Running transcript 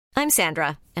I'm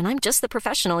Sandra, and I'm just the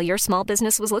professional your small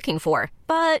business was looking for.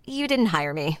 But you didn't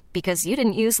hire me because you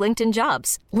didn't use LinkedIn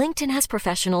Jobs. LinkedIn has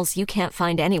professionals you can't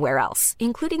find anywhere else,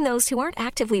 including those who aren't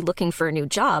actively looking for a new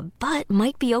job, but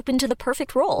might be open to the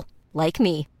perfect role, like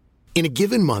me. In a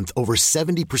given month, over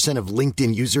 70% of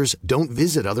LinkedIn users don't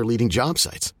visit other leading job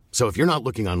sites. So if you're not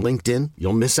looking on LinkedIn,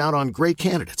 you'll miss out on great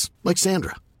candidates like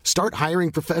Sandra. Start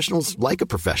hiring professionals like a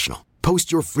professional.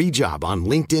 Post your free job on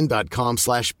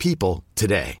linkedin.com/people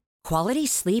today. Quality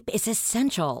sleep is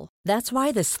essential. That's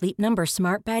why the Sleep Number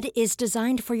Smart Bed is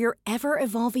designed for your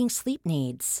ever-evolving sleep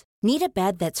needs. Need a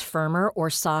bed that's firmer or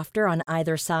softer on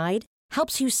either side?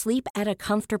 Helps you sleep at a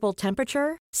comfortable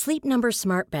temperature? Sleep Number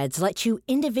Smart Beds let you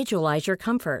individualize your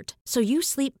comfort, so you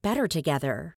sleep better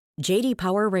together. J.D.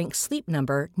 Power ranks Sleep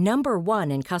Number number 1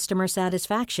 in customer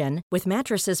satisfaction with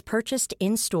mattresses purchased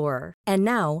in-store. And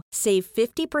now, save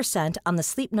 50% on the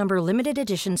Sleep Number Limited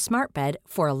Edition Smart Bed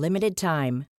for a limited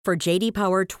time. For J.D.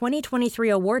 Power 2023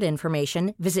 award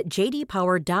information, visit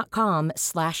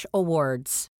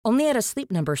jdpower.com/awards. Only at a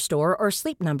Sleep Number store or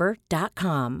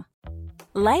sleepnumber.com.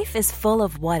 Life is full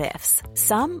of what-ifs.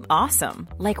 Some awesome,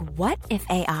 like what if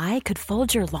AI could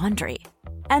fold your laundry?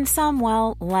 And some,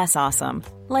 well, less awesome,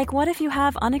 like what if you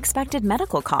have unexpected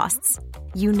medical costs?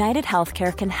 United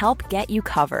Healthcare can help get you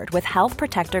covered with Health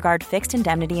Protector Guard fixed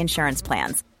indemnity insurance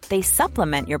plans. They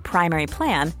supplement your primary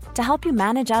plan to help you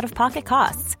manage out-of-pocket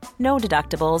costs. No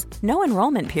deductibles, no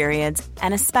enrollment periods,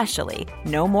 and especially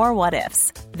no more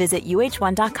what-ifs. Visit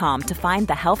uh1.com to find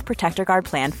the Health Protector Guard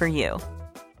plan for you.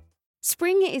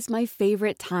 Spring is my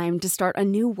favorite time to start a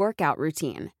new workout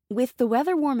routine. With the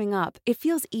weather warming up, it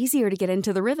feels easier to get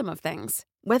into the rhythm of things.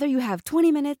 Whether you have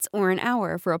 20 minutes or an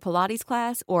hour for a Pilates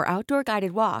class or outdoor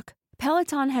guided walk,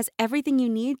 Peloton has everything you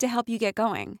need to help you get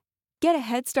going. Get a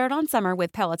head start on summer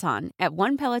with Peloton at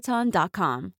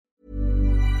onepeloton.com.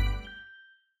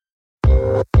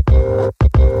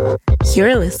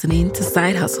 You're listening to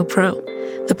Side Hustle Pro,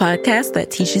 the podcast that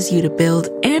teaches you to build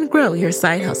and grow your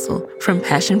side hustle from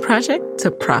passion project to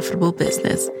profitable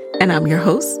business. And I'm your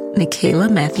host,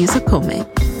 Nicaila Matthews-Okome.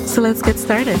 So let's get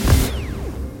started.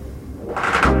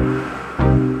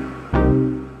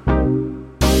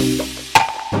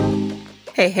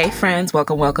 Hey, friends.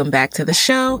 Welcome back to the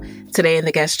show. Today in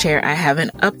the guest chair, I have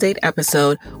an update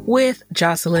episode with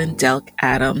Jocelyn Delk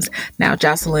Adams. Now,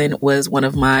 Jocelyn was one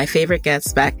of my favorite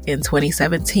guests back in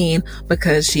 2017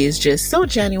 because she is just so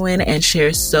genuine and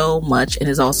shares so much and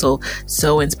is also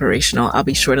so inspirational. I'll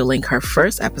be sure to link her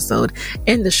first episode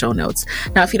in the show notes.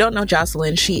 Now, if you don't know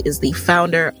Jocelyn, she is the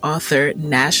founder, author,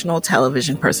 national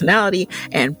television personality,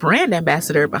 and brand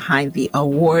ambassador behind the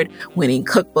award-winning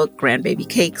cookbook Grandbaby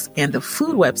Cakes and the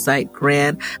food website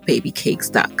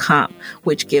grandbabycakes.com,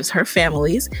 which gives her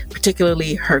families,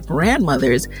 particularly her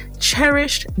grandmothers,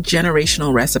 cherished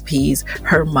generational recipes,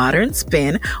 her modern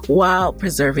spin, while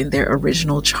preserving their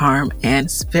original charm and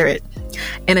spirit.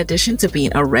 In addition to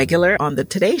being a regular on the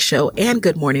Today Show and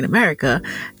Good Morning America,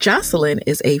 Jocelyn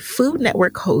is a Food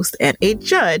Network host and a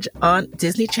judge on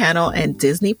Disney Channel and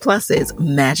Disney Plus's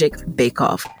Magic Bake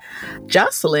Off.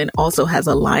 Jocelyn also has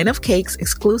a line of cakes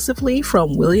exclusively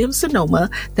from Williams-Sonoma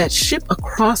that ship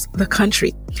across the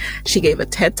country. She gave a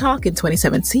TED Talk in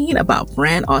 2017 about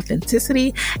brand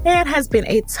authenticity and has been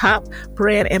a top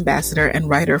brand ambassador and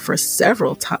writer for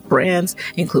several top brands,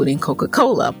 including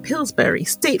Coca-Cola, Pillsbury,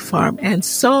 State Farm, and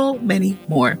so many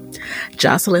more.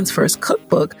 Jocelyn's first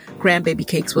cookbook, Grandbaby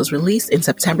Cakes, was released in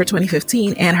September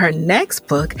 2015, and her next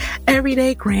book,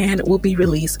 Everyday Grand, will be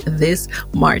released this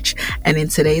March. And in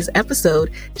today's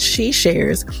episode, she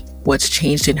shares what's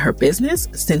changed in her business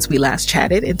since we last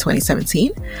chatted in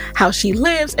 2017, how she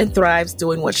lives and thrives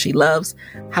doing what she loves,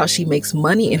 how she makes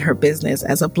money in her business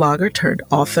as a blogger turned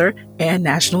author and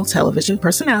national television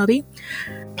personality,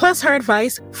 plus her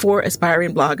advice for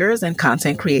aspiring bloggers and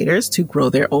content creators to grow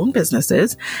their own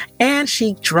businesses. And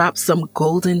she drops some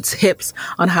golden tips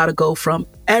on how to go from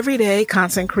everyday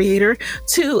content creator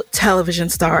to television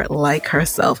star like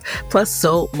herself, plus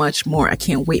so much more. I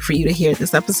can't wait for you to hear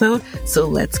this episode, so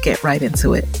let's get right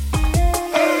into it.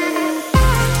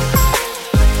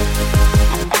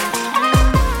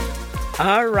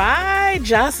 All right,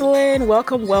 Jocelyn,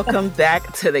 welcome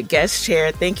back to the guest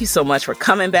chair. Thank you so much for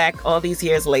coming back all these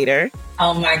years later.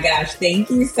 Oh my gosh. Thank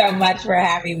you so much for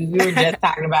having me. We were just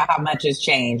talking about how much has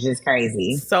changed. It's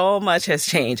crazy. So much has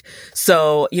changed.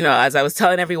 So, as I was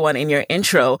telling everyone in your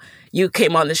intro, you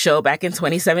came on the show back in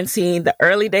 2017, the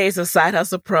early days of Side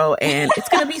Hustle Pro, and it's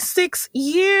going to be 6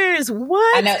 years.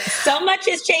 What? I know. So much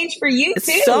has changed for you,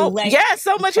 too. So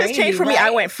much has changed for me. I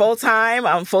went full-time.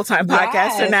 I'm a full-time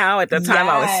podcaster now. At the time,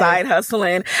 I was side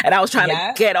hustling, and I was trying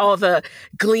to get all the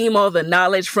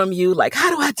knowledge from you. Like,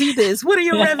 how do I do this? What are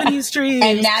your revenue streams?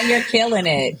 And now you're killing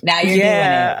it. Now you're doing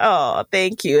it. Oh,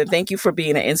 thank you. And thank you for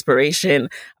being an inspiration.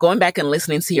 Going back and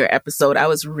listening to your episode, I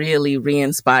was really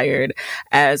re-inspired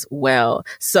as well.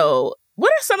 So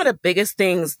what are some of the biggest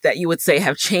things that you would say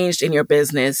have changed in your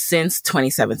business since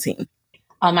 2017?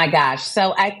 Oh my gosh.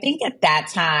 So I think at that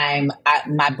time,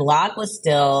 my blog was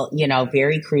still,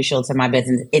 very crucial to my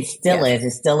business. It still is.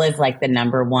 It still is like the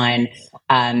number one,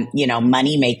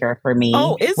 money maker for me.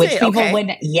 Oh, is which it? People okay.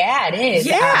 wouldn't. Yeah, it is.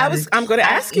 Yeah, I'm going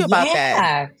to ask you about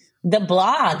that. The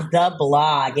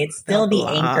blog, it's still the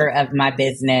anchor of my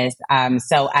business.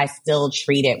 So I still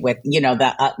treat it with,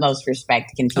 the utmost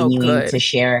respect, continuing to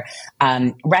share,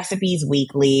 recipes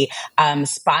weekly,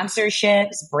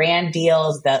 sponsorships, brand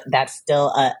deals. That's still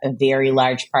a very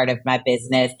large part of my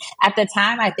business. At the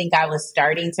time, I think I was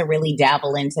starting to really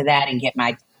dabble into that and get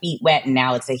my feet wet, and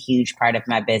now it's a huge part of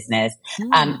my business.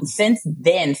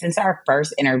 Since our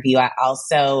first interview, I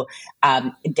also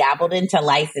dabbled into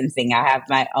licensing. I have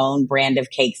my own brand of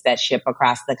cakes that ship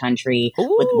across the country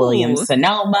with Williams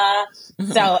Sonoma.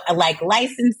 So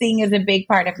licensing is a big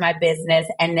part of my business.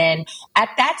 And then at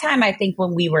that time, I think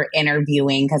when we were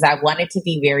interviewing, because I wanted to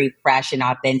be very fresh and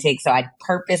authentic, so I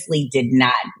purposely did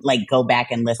not go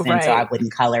back and listen so I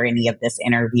wouldn't color any of this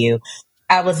interview.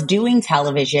 I was doing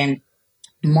television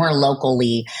more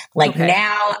locally.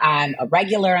 Now I'm a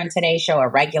regular on Today's Show, a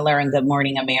regular in Good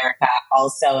Morning America.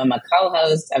 Also, I'm a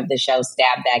co-host of the show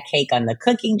Stab That Cake on the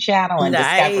Cooking Channel and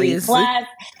Discovery Plus.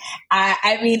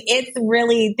 I mean, it's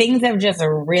really, things have just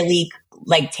really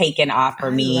taken off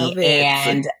for me.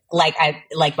 And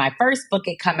my first book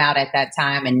had come out at that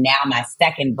time, and now my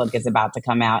second book is about to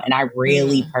come out. And I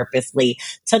really purposely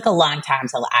took a long time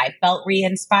till I felt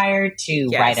re-inspired to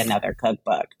write another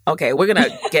cookbook. Okay, we're going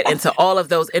to get into all of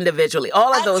those individually,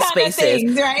 all of those spaces,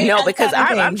 things, right? Because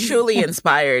I'm truly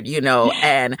inspired,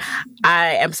 and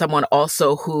I am someone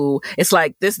also who, it's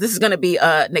like, this is going to be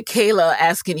Nikayla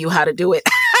asking you how to do it.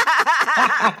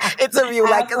 Interview,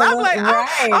 because I'm like,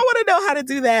 I want to know how to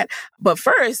do that. But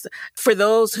first, for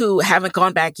those who haven't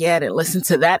gone back yet and listened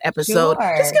to that episode,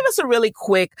 just give us a really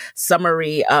quick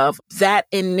summary of that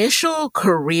initial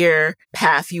career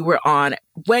path you were on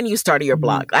when you started your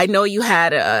blog. I know you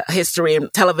had a history in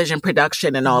television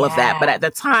production and all of that, but at the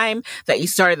time that you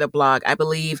started the blog, I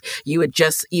believe you had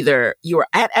just you were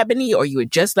at Ebony or you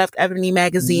had just left Ebony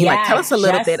magazine. Tell us a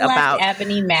little bit about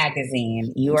Ebony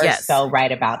magazine. You are so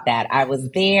right about that. I was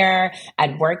there I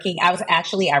was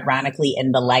actually ironically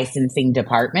in the licensing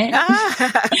department.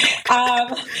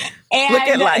 And look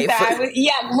at life.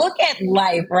 Look at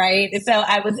life, right? So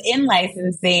I was in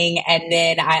licensing, and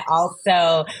then I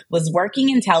also was working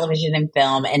in television and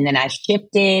film, and then I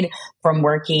shifted from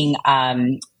working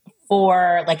I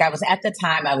was at the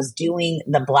time, I was doing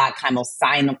the blog kind of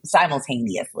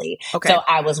simultaneously. Okay. So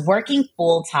I was working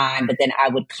full time, but then I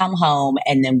would come home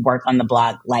and then work on the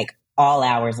blog all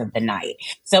hours of the night.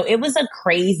 So it was a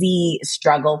crazy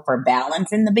struggle for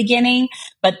balance in the beginning.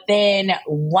 But then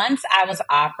once I was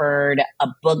offered a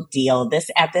book deal,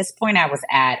 at this point I was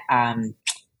at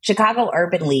Chicago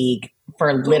Urban League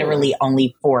for literally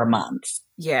only 4 months.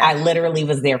 Yeah. I literally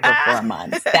was there for 4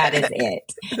 months. That is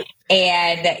it.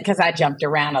 And because I jumped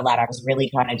around a lot, I was really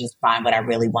trying to just find what I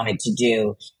really wanted to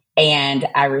do. And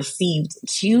I received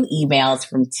 2 emails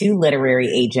from 2 literary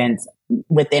agents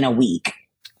within a week.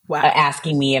 Wow.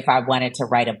 Asking me if I wanted to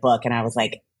write a book. And I was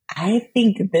like, I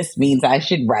think this means I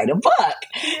should write a book.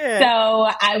 Yeah. So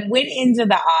I went into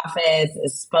the office,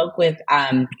 spoke with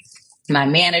my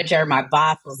manager. My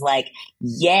boss was like,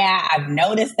 yeah, I've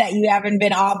noticed that you haven't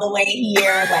been all the way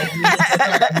here. You need to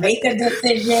sort of make a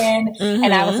decision.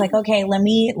 And I was like, okay, let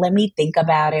me think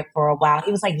about it for a while.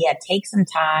 He was like, yeah, take some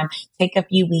time, take a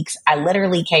few weeks. I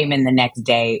literally came in the next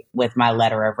day with my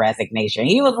letter of resignation.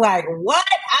 He was like, what?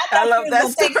 I love that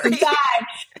story. Take some time,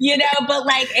 but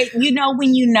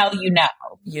when you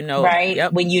know, right?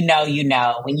 Yep. When you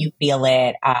know, when you feel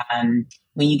it,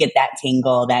 when you get that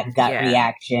tingle, that gut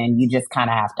reaction, you just kind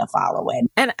of have to follow it.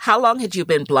 And how long had you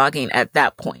been blogging at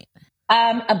that point?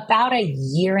 About a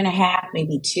year and a half,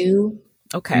 maybe 2.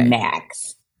 Okay.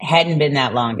 Max. Hadn't been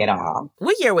that long at all.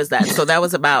 What year was that? So that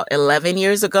was about 11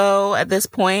 years ago at this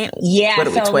point? Yeah. What are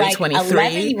we, so like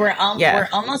 2023? we're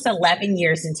almost 11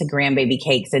 years into Grandbaby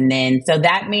Cakes. And then, so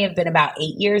that may have been about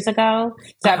 8 years ago.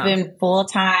 So I've been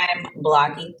full-time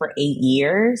blogging for 8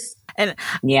 years. And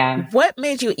what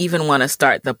made you even want to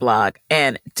start the blog?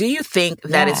 And do you think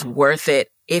that it's worth it?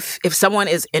 If someone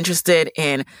is interested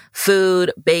in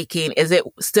food, baking, is it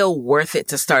still worth it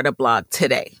to start a blog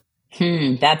today?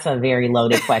 That's a very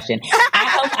loaded question. I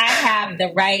hope I have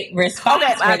the right response.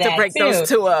 Okay, I have to break those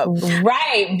two up.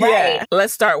 Right. Yeah.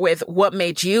 Let's start with what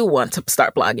made you want to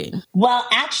start blogging? Well,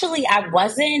 actually, I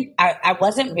wasn't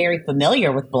very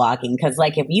familiar with blogging because,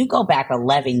 like, if you go back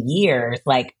 11 years,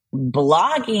 like,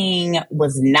 blogging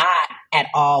was not at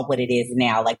all what it is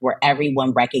now, like where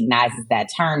everyone recognizes that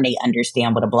term, they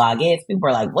understand what a blog is. People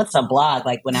are like, what's a blog?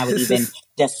 Like when I would even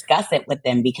discuss it with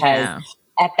them, because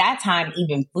at that time,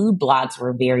 even food blogs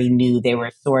were very new. They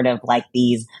were sort of like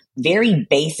these very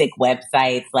basic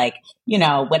websites. Like, you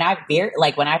know, when I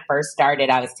first started,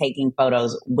 I was taking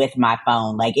photos with my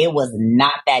phone. Like it was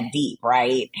not that deep,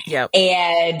 right? Yep.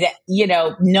 And, you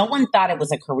know, no one thought it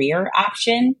was a career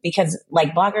option because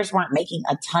like bloggers weren't making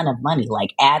a ton of money.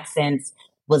 Like AdSense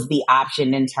was the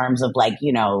option in terms of like,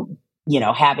 you know,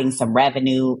 having some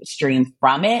revenue stream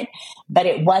from it, but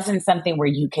it wasn't something where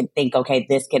you could think, okay,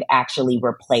 this could actually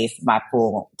replace my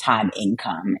full-time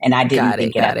income. And I didn't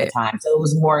think it at the time. So it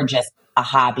was more just a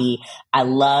hobby. I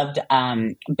loved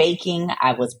baking.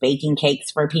 I was baking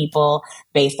cakes for people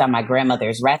based on my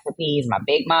grandmother's recipes, my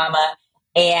big mama.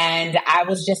 And I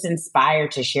was just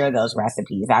inspired to share those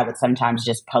recipes. I would sometimes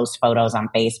just post photos on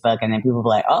Facebook and then people would be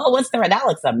like, oh, that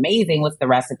looks amazing. What's the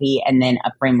recipe? And then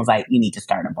a friend was like, you need to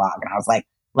start a blog. And I was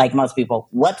like most people,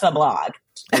 what's a blog?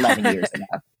 11 years ago.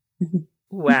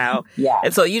 Wow. Yeah.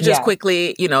 And so you just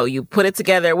quickly, you know, you put it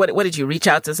together. What did you reach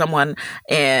out to someone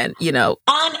and, you know,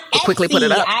 on Etsy, quickly put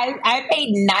it up? I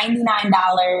paid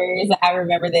 $99. I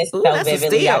remember this so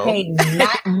vividly. I paid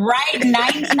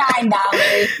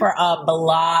 $99 for a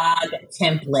blog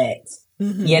template,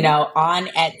 you know, on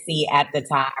Etsy at the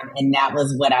time. And that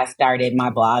was what I started my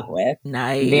blog with.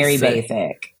 Nice. Very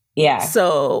basic. Yeah.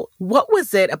 So what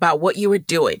was it about what you were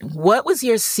doing? What was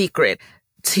your secret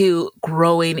to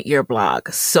growing your blog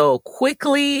so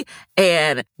quickly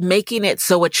and making it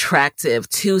so attractive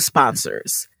to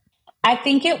sponsors? I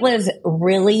think it was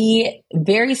really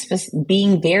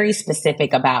being very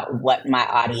specific about what my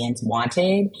audience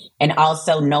wanted and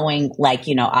also knowing, like,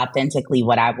 you know, authentically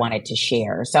what I wanted to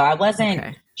share. So I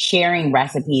wasn't sharing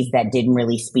recipes that didn't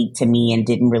really speak to me and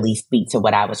didn't really speak to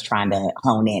what I was trying to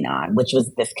hone in on, which was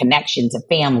this connection to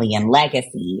family and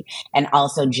legacy and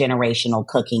also generational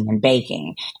cooking and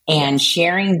baking, and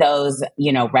sharing those,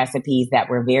 you know, recipes that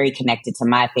were very connected to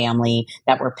my family,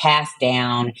 that were passed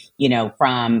down, you know,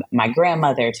 from my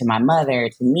grandmother to my mother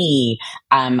to me.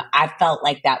 I felt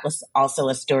like that was also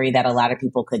a story that a lot of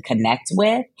people could connect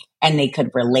with and they could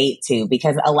relate to,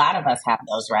 because a lot of us have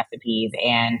those recipes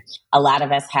and a lot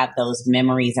of us have those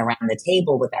memories around the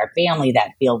table with our family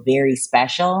that feel very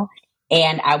special.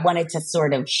 And I wanted to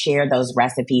sort of share those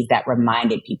recipes that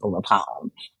reminded people of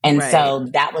home. And so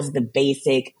that was the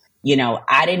basic, you know,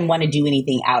 I didn't want to do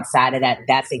anything outside of that.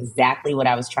 That's exactly what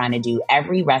I was trying to do.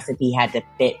 Every recipe had to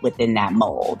fit within that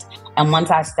mold. And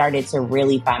once I started to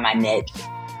really find my niche,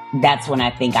 that's when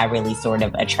I think I really sort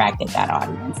of attracted that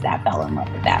audience that fell in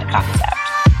love with that concept.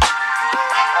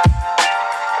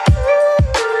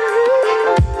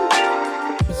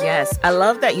 Yes, I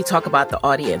love that you talk about the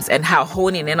audience and how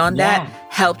honing in on that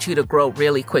helped you to grow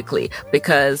really quickly,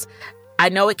 because I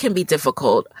know it can be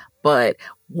difficult, but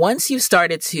once you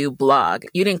started to blog,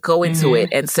 you didn't go into it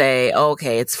and say,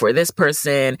 okay, it's for this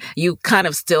person. You kind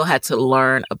of still had to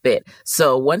learn a bit.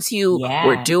 So once you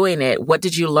were doing it, what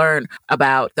did you learn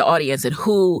about the audience and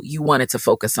who you wanted to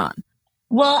focus on?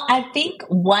 Well, I think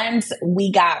once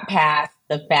we got past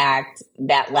the fact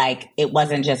that, like, it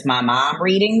wasn't just my mom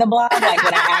reading the blog, like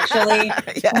when I actually,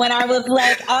 when I was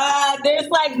like, there's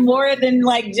like more than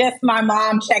like just my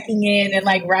mom checking in and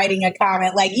like writing a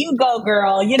comment, like, you go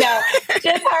girl, you know,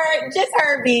 just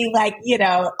her being like, you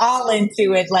know, all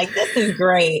into it. Like, this is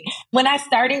great. When I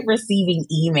started receiving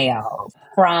emails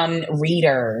from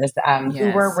readers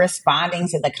who were responding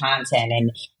to the content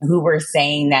and who were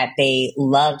saying that they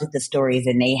loved the stories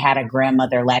and they had a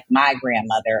grandmother like my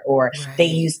grandmother, or they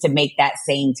used to make that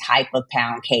same type of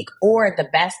pound cake, or the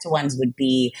best ones would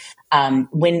be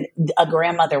when a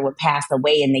grandmother would pass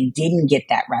away and they didn't get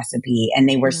that recipe, and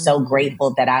they were so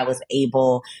grateful that I was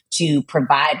able to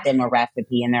provide them a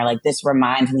recipe. And they're like, this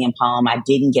reminds me of home. I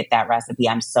didn't get that recipe.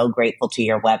 I'm so grateful to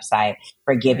your website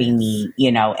for giving me,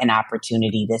 an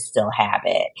opportunity to still have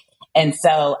it. And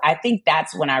so I think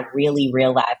that's when I really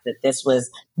realized that this was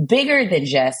bigger than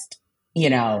just,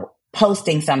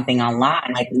 posting something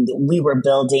online. Like, we were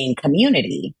building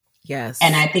community. Yes.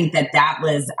 And I think that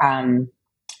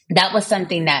was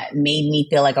something that made me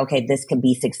feel like, okay, this could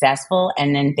be successful.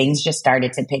 And then things just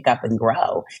started to pick up and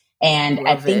grow. And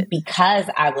I think because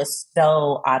I was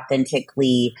so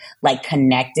authentically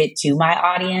connected to my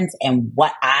audience and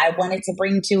what I wanted to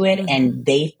bring to it, and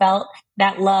they felt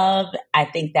that love, I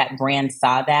think that brand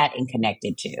saw that and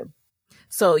connected too.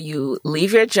 So you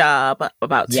leave your job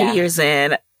about 2 years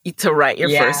in to write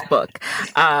your first book.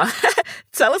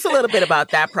 Tell us a little bit about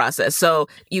that process. So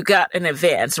you got an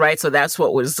advance, right? So that's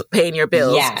what was paying your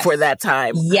bills for that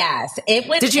time. Yes. It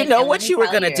was. Did you know what you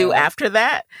were going to do after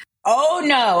that? Oh,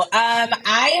 no.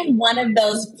 I am one of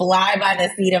those fly by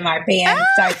the seat of my pants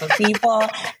type of people.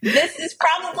 This is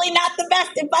probably not the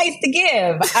best advice to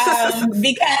give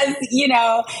because,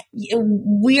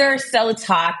 we are so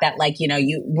taught that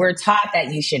we're taught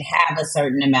that you should have a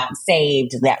certain amount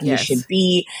saved, that you should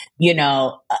be,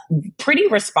 pretty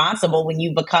responsible when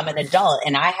you become an adult.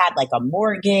 And I had a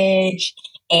mortgage.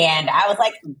 And I was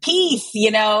like, peace,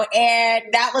 and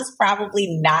that was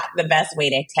probably not the best way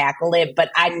to tackle it. But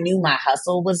I knew my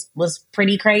hustle was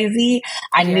pretty crazy.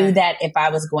 I knew that if I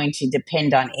was going to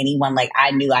depend on anyone,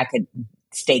 I knew I could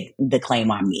stake the claim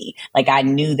on me. I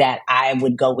knew that I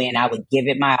would go in, I would give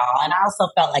it my all. And I also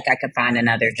felt like I could find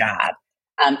another job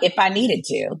if I needed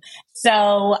to.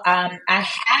 So I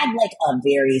had a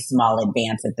very small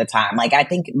advance at the time. I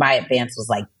think my advance was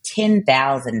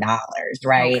 $10,000,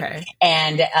 right? Okay.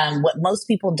 And what most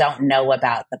people don't know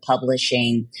about the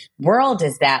publishing world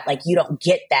is that you don't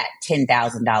get that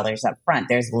 $10,000 up front.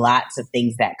 There's lots of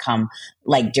things that come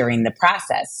during the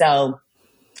process. So,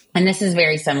 and this is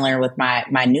very similar with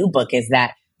my new book, is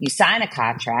that you sign a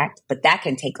contract, but that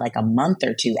can take a month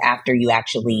or two after you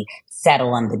actually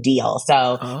settle on the deal.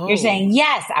 So you're saying,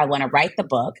 yes, I want to write the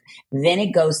book. Then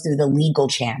it goes through the legal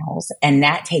channels, and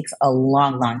that takes a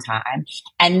long, long time.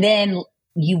 And then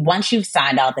once you've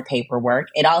signed all the paperwork,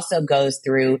 it also goes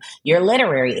through your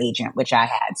literary agent, which I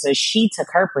had. So she took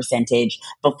her percentage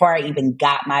before I even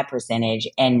got my percentage.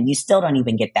 And you still don't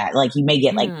even get that. You may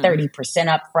get 30%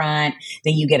 up front.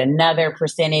 Then you get another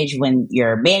percentage when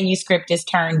your manuscript is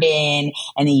turned in.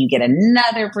 And then you get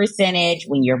another percentage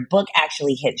when your book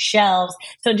actually hits shelves.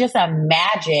 So just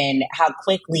imagine how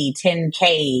quickly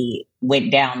 10K went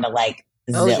down to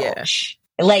zilch.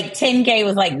 10K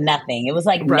was nothing. It was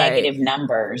negative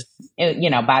numbers,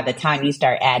 by the time you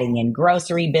start adding in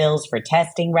grocery bills for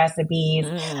testing recipes,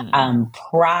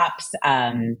 props,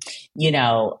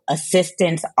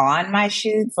 assistance on my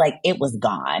shoots. It was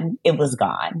gone. It was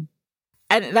gone.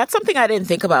 And that's something I didn't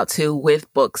think about too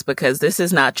with books, because this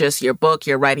is not just your book,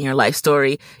 you're writing your life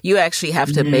story. You actually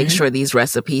have to make sure these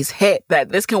recipes hit, that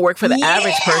this can work for the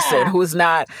average person who's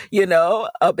not,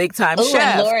 a big time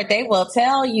chef. Lord, they will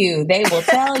tell you. They will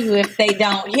tell you if they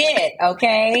don't hit,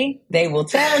 okay? They will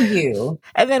tell you.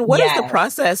 And then what is the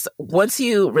process once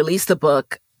you release the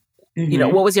book?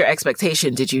 What was your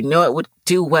expectation? Did you know it would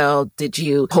do well? Did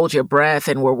you hold your breath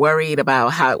and were worried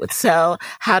about how it would sell?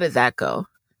 How did that go?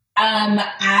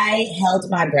 I held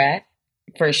my breath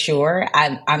for sure.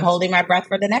 I'm holding my breath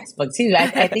for the next book too.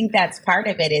 I think that's part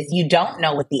of it, is you don't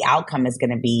know what the outcome is going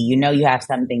to be. You have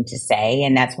something to say,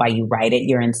 and that's why you write it.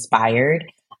 You're inspired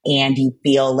and you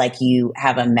feel like you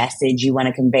have a message you want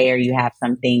to convey, or you have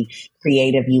something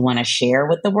creative you want to share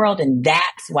with the world. And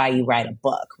that's why you write a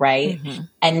book, right?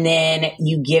 And then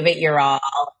you give it your all,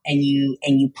 and you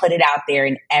put it out there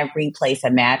in every place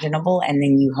imaginable. And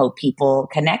then you hope people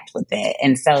connect with it.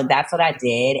 And so that's what I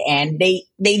did. And they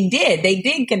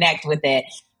did connect with it.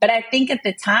 But I think at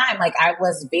the time, I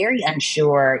was very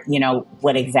unsure,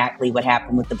 what exactly would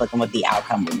happen with the book and what the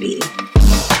outcome would be.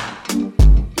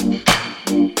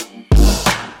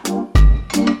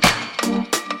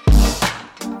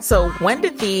 So when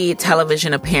did the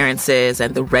television appearances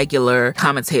and the regular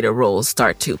commentator roles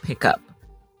start to pick up?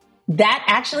 That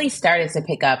actually started to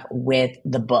pick up with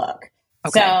the book.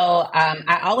 Okay. So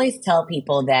I always tell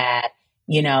people that,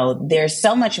 there's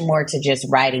so much more to just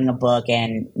writing a book.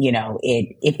 And,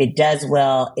 if it does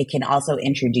well, it can also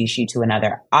introduce you to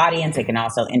another audience. It can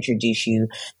also introduce you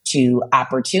to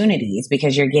opportunities,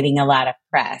 because you're getting a lot of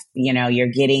press, you're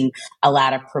getting a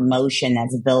lot of promotion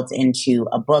that's built into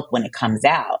a book when it comes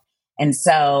out. And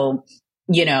so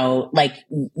like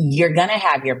you're going to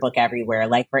have your book everywhere.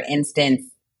 Like, for instance,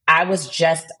 I was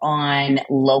just on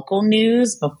local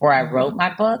news before I wrote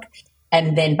my book.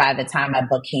 And then by the time my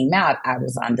book came out, I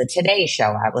was on the Today Show.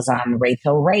 I was on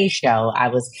Rachel Ray's show. I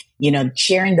was,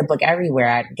 sharing the book everywhere.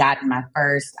 I'd gotten my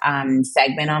first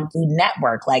segment on Food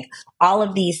Network. Like, all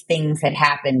of these things had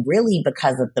happened really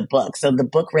because of the book. So the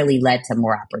book really led to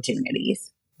more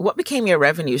opportunities. What became your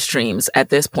revenue streams at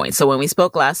this point? So when we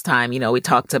spoke last time, we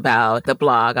talked about the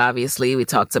blog, obviously. We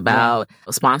talked about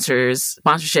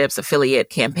sponsorships,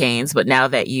 affiliate campaigns. But now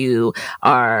that you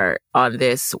are on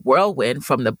this whirlwind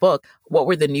from the book, what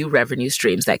were the new revenue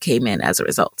streams that came in as a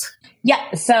result?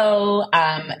 Yeah. So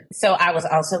I was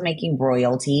also making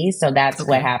royalties. So that's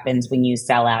what happens when you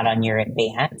sell out on your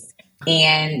advance.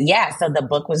 And so the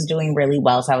book was doing really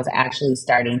well. So I was actually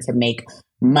starting to make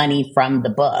money from the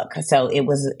book. So it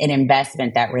was an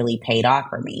investment that really paid off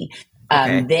for me.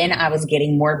 Then I was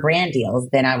getting more brand deals.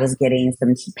 Then I was getting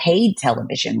some paid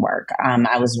television work.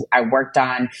 I worked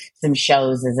on some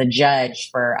shows as a judge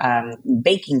for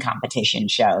baking competition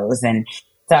shows. And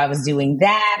so I was doing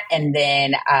that. And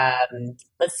then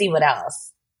let's see what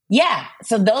else. Yeah.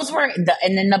 So those were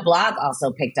and then the blog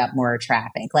also picked up more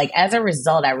traffic. Like, as a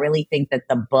result, I really think that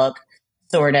the book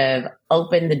sort of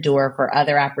opened the door for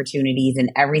other opportunities, and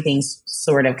everything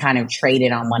sort of kind of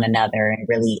traded on one another and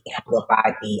really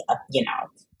amplified the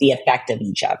effect of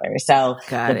each other. So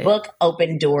the book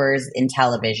opened doors in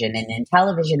television, and then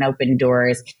television opened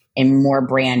doors in more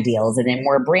brand deals, and then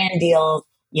more brand deals,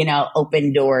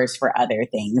 opened doors for other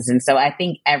things. And so I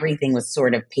think everything was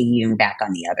sort of piggybacking back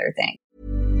on the other thing.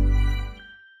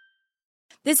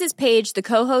 This is Paige, the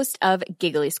co-host of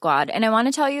Giggly Squad, and I want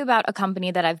to tell you about a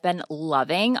company that I've been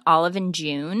loving, Olive &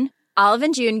 June.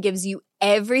 Olive & June gives you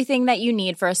everything that you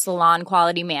need for a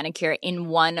salon-quality manicure in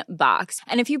one box.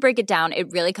 And if you break it down,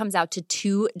 it really comes out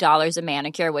to $2 a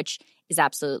manicure, which is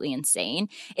absolutely insane.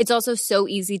 It's also so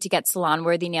easy to get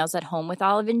salon-worthy nails at home with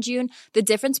Olive & June. The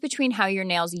difference between how your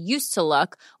nails used to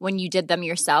look when you did them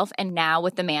yourself and now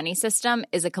with the Mani system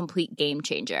is a complete game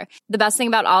changer. The best thing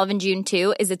about Olive & June,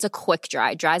 too, is it's a quick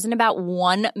dry. Dries in about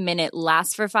 1 minute,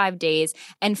 lasts for 5 days,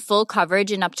 and full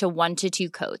coverage in up to 1 to 2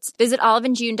 coats. Visit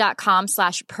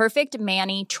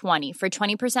oliveandjune.com/perfectmani20 for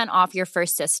 20% off your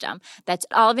first system. That's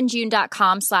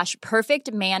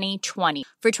oliveandjune.com/perfectmani20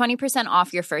 for 20%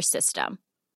 off your first system.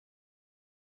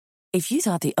 If you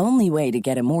thought the only way to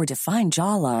get a more defined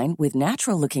jawline with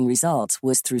natural-looking results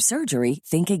was through surgery,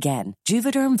 think again.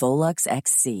 Juvederm Volux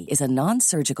XC is a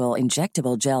non-surgical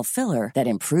injectable gel filler that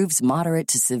improves moderate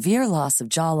to severe loss of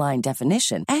jawline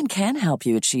definition and can help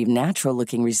you achieve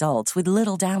natural-looking results with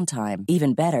little downtime.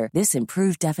 Even better, this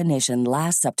improved definition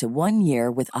lasts up to 1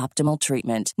 year with optimal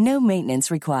treatment. No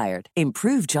maintenance required.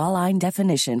 Improve jawline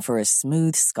definition for a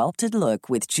smooth, sculpted look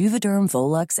with Juvederm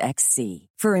Volux XC.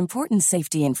 For important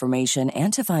safety information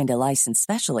and to find a licensed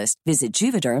specialist, visit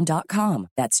Juvederm.com.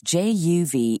 That's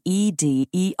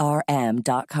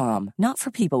JUVEDERM.com. Not for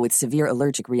people with severe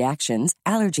allergic reactions,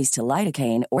 allergies to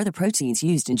lidocaine, or the proteins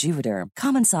used in Juvederm.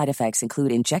 Common side effects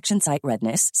include injection site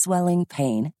redness, swelling,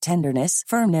 pain, tenderness,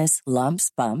 firmness,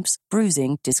 lumps, bumps,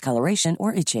 bruising, discoloration,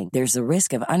 or itching. There's a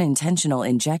risk of unintentional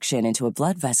injection into a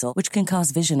blood vessel, which can cause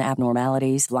vision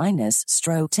abnormalities, blindness,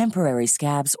 stroke, temporary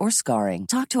scabs, or scarring.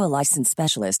 Talk to a licensed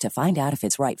specialist to find out if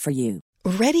it's right for you.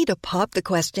 Ready to pop the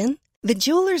question? The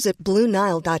jewelers at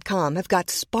BlueNile.com have got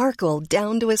sparkle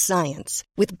down to a science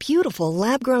with beautiful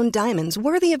lab-grown diamonds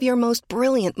worthy of your most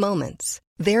brilliant moments.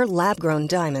 Their lab-grown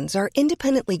diamonds are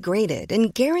independently graded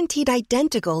and guaranteed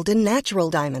identical to natural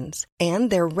diamonds, and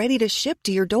they're ready to ship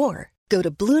to your door. Go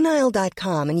to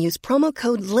BlueNile.com and use promo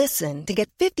code LISTEN to get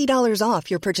 $50 off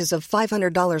your purchase of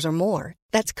 $500 or more.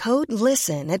 That's code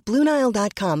LISTEN at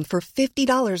BlueNile.com for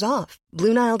 $50 off.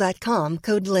 BlueNile.com,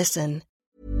 code LISTEN.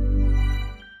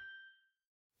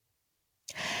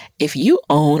 If you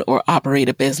own or operate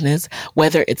a business,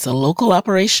 whether it's a local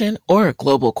operation or a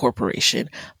global corporation,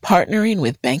 partnering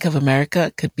with Bank of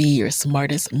America could be your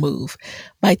smartest move.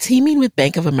 By teaming with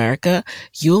Bank of America,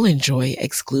 you'll enjoy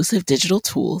exclusive digital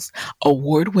tools,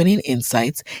 award-winning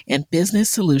insights, and business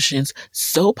solutions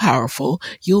so powerful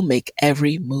you'll make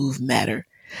every move matter.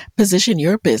 Position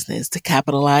your business to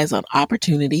capitalize on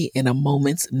opportunity in a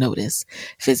moment's notice.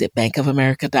 Visit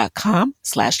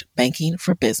bankofamerica.com/banking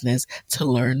for business to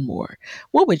learn more.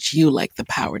 What would you like the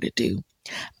power to do?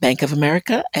 Bank of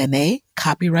America, N.A.,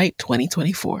 copyright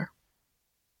 2024.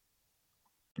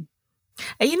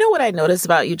 And you know what I noticed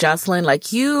about you, Jocelyn?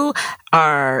 Like, you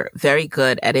are very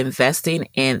good at investing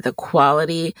in the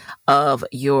quality of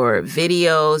your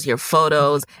videos, your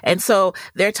photos. And so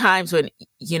there are times when,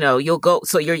 you know, you'll go,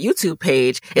 so your YouTube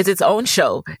page is its own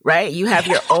show, right? You have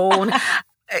your own,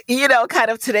 you know,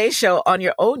 kind of Today Show on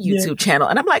your own YouTube channel.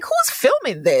 And I'm like, who's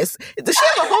filming this? Does she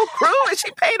have a whole crew? Is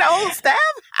she paying a whole staff?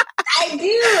 I do.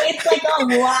 It's like a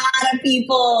lot of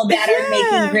people that are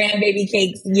making grandbaby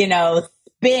cakes, you know,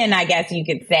 spin, I guess you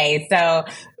could say. So,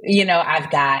 you know, I've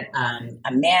got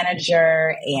a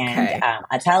manager and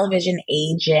a television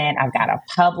agent. I've got a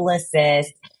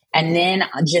publicist. And then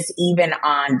just even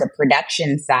on the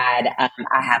production side, I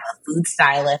have a food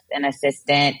stylist and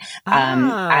assistant.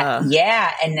 And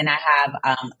then I have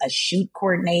a shoot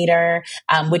coordinator,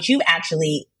 which you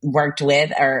actually worked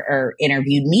with or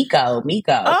interviewed Miko.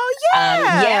 Oh,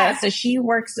 yeah. So she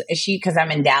works, because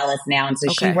I'm in Dallas now. And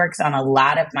so she works on a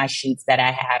lot of my shoots that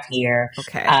I have here.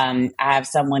 I have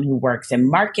someone who works in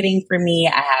marketing for me.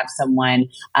 I have someone,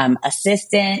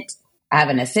 I have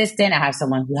an assistant. I have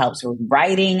someone who helps with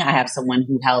writing. I have someone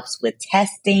who helps with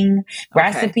testing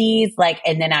recipes.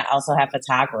 And then I also have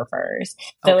photographers.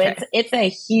 So it's a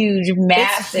huge,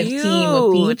 massive team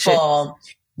of people.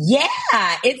 Yeah.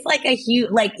 It's like a huge,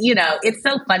 you know, it's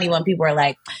so funny when people are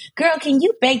like, girl, can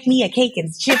you bake me a cake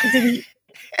and ship it to me?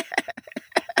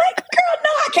 Girl, no,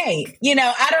 I can't. You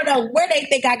know, I don't know where they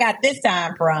think I got this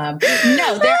time from.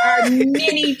 No, there are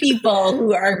many people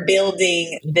who are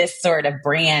building this sort of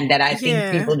brand that I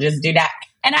think people just do not.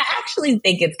 And I actually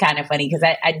think it's kind of funny because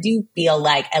I do feel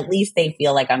like at least they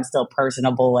feel like I'm still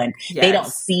personable and they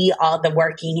don't see all the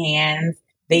working hands.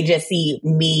 They just see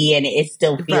me and it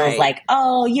still feels like,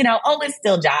 oh, you know, it's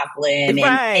still Jocelyn.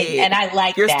 And I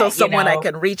like You're that. still someone you know? I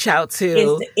can reach out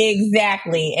to.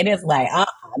 Exactly. And it's like,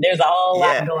 there's a whole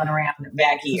lot going around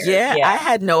back here. Yeah, I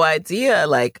had no idea.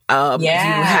 You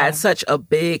had such a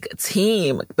big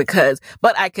team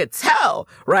but I could tell,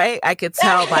 right? I could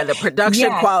tell by the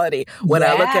production quality when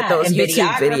I look at those and YouTube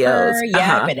videos.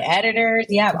 And editors.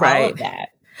 All of that.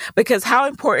 Because how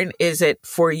important is it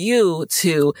for you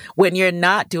to, when you're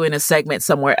not doing a segment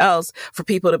somewhere else, for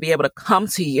people to be able to come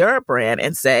to your brand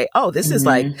and say, oh, this is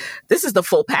this is the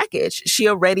full package. She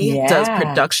already does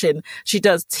production. She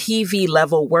does TV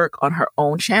level work on her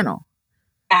own channel.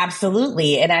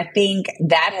 Absolutely. And I think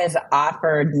that has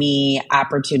offered me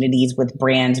opportunities with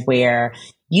brands where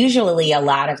usually a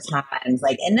lot of times,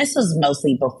 and this was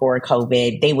mostly before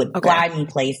COVID, they would fly me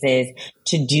places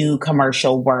to do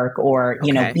commercial work or,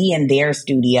 you know, be in their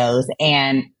studios.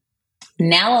 And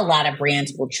now a lot of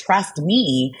brands will trust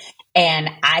me and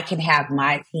I can have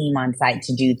my team on site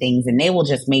to do things and they will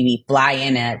just maybe fly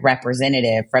in a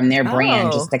representative from their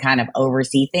brand just to kind of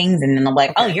oversee things. And then they're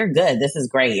like, oh, you're good. This is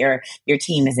great. Your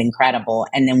team is incredible.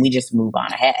 And then we just move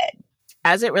on ahead.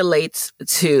 As it relates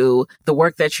to the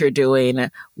work that you're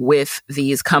doing with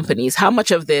these companies, how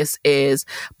much of this is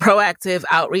proactive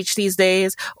outreach these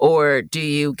days? Or do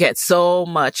you get so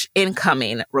much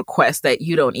incoming requests that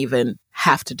you don't even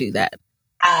have to do that?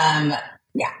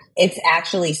 It's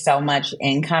actually so much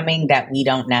incoming that we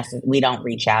don't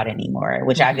reach out anymore,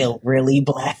 which I feel really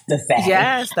blessed to say.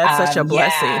 Yes, that's such a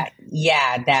blessing.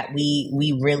 That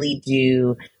we really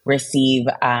do receive,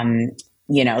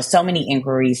 you know, so many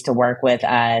inquiries to work with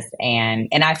us. And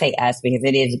I say us because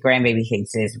it is Grandbaby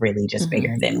Cakes is really just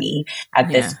bigger than me at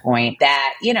this point.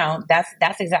 That, you know,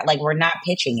 that's exactly we're not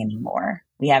pitching anymore.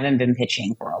 We haven't been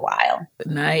pitching for a while.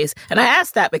 Nice. And I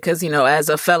asked that because, you know, as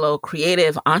a fellow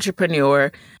creative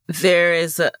entrepreneur, there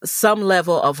is some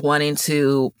level of wanting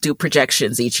to do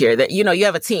projections each year that, you know, you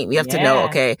have a team. You have to know,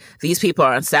 okay, these people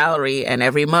are on salary and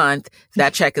every month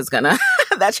that check is going to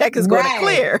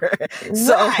clear.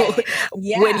 So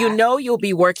when you know you'll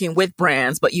be working with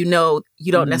brands, but you know,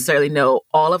 you don't necessarily know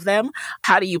all of them,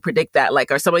 how do you predict that?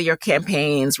 Are some of your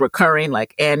campaigns recurring,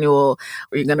 annual,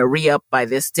 or you're going to re-up by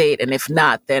this date? And if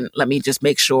not, then let me just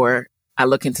make sure I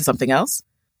look into something else.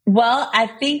 Well, I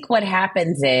think what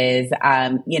happens is,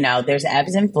 you know, there's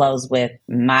ebbs and flows with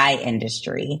my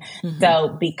industry.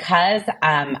 So because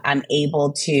I'm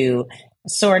able to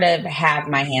sort of have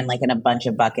my hand in a bunch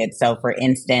of buckets. So for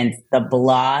instance, the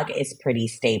blog is pretty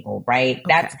stable, right?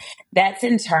 That's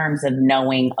in terms of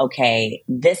knowing, okay,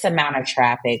 this amount of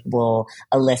traffic will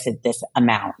elicit this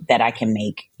amount that I can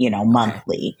make, you know,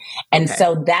 monthly. And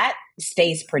so that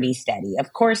stays pretty steady.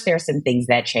 Of course, there's some things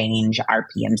that change,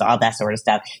 RPMs, all that sort of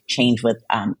stuff change with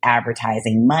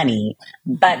advertising money.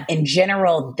 But in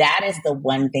general, that is the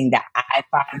one thing that I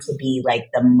find to be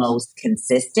the most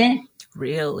consistent.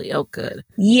 Really? Oh, good.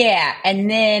 Yeah. And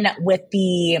then with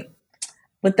the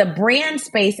With the brand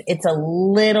space, it's a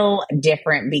little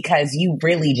different because you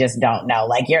really just don't know.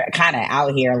 Like, you're kind of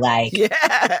out here like,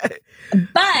 yeah.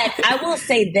 But I will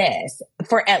say this,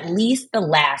 for at least the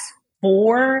last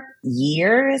 4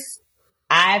 years,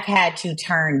 I've had to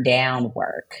turn down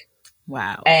work.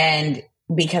 Wow. And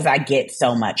because I get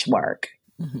so much work.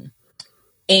 Mm-hmm.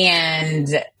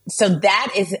 And so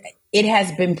it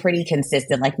has been pretty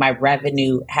consistent. Like, my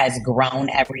revenue has grown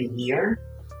every year,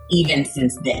 even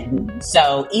since then.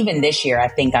 So even this year, I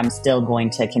think I'm still going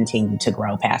to continue to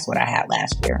grow past what I had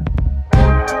last year.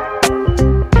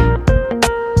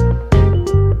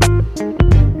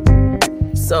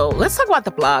 So let's talk about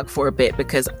the blog for a bit,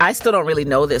 because I still don't really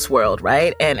know this world,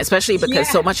 right? And especially because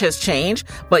so much has changed.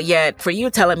 But yet, for you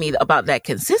telling me about that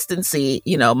consistency,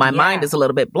 my mind is a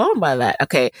little bit blown by that.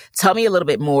 Okay, tell me a little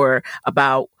bit more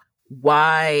about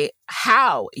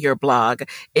how your blog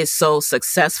is so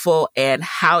successful and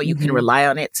how you can rely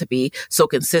on it to be so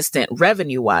consistent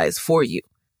revenue-wise for you.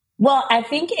 Well, I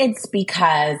think it's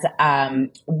because,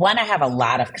 one, I have a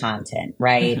lot of content,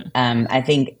 right? Mm-hmm. I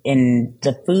think in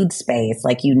the food space,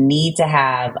 like, you need to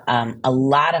have a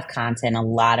lot of content, a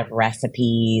lot of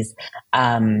recipes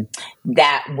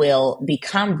that will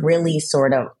become really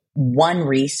sort of one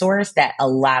resource that a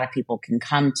lot of people can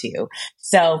come to.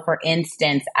 So, for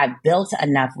instance, I've built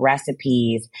enough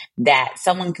recipes that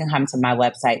someone can come to my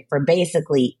website for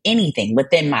basically anything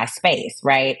within my space,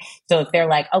 right? So if they're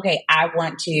like, okay, I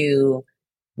want to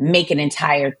make an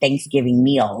entire Thanksgiving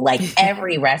meal, like,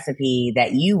 every recipe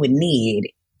that you would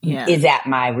need is at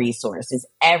my resources.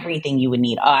 Everything you would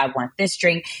need. Oh, I want this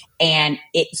drink. And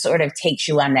it sort of takes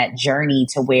you on that journey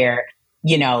to where,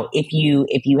 if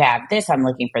you have this, I'm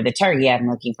looking for the turkey, I'm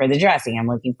looking for the dressing, I'm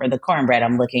looking for the cornbread,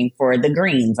 I'm looking for the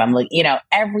greens,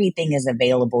 everything is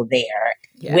available there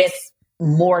with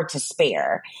more to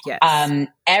spare. Yes.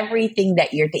 Everything that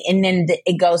and then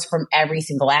it goes from every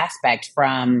single aspect,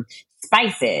 from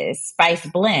spices, spice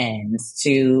blends,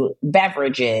 to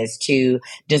beverages, to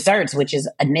desserts, which is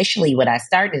initially what I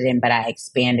started in, but I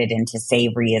expanded into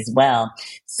savory as well.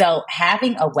 So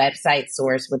having a website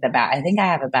source with I think I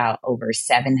have about over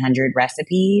 700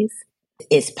 recipes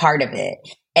is part of it.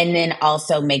 And then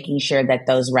also making sure that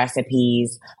those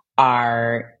recipes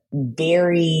are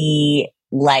very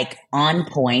on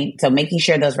point. So making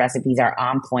sure those recipes are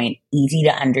on point, easy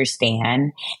to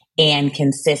understand, and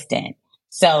consistent.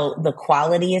 So the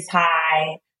quality is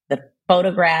high, the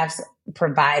photographs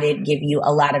provided give you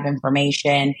a lot of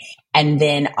information, and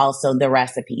then also the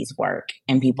recipes work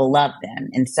and people love them.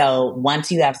 And so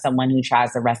once you have someone who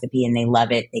tries the recipe and they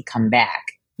love it, they come back.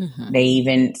 Mm-hmm. They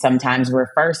even sometimes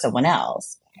refer someone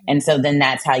else. And so then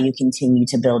that's how you continue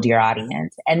to build your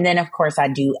audience. And then, of course, I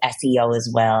do SEO as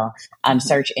well,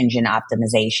 search engine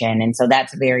optimization. And so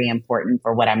that's very important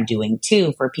for what I'm doing,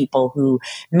 too, for people who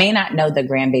may not know the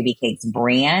Grandbaby Cakes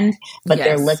brand, but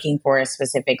they're looking for a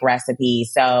specific recipe.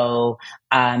 So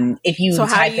if you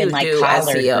type in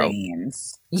collard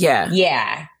greens.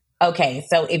 Yeah. Okay.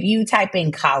 So if you type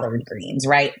in collard greens,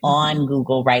 right, on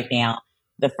Google right now,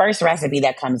 the first recipe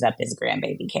that comes up is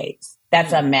Grandbaby Cakes.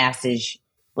 That's a massive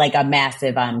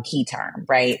key term,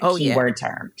 right? Keyword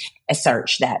term, a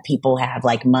search that people have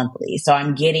monthly. So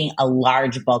I'm getting a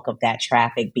large bulk of that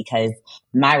traffic because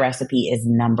my recipe is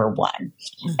number one.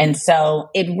 Mm-hmm. And so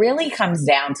it really comes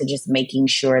down to just making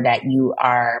sure that you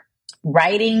are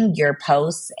writing your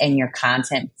posts and your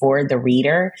content for the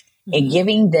reader and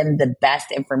giving them the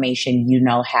best information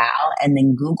how. And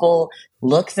then Google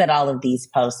looks at all of these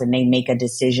posts and they make a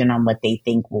decision on what they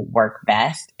think will work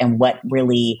best and what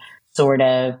really sort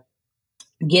of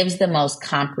gives the most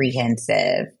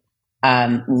comprehensive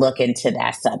look into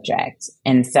that subject.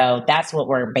 And so that's what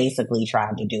we're basically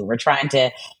trying to do. We're trying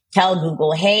to tell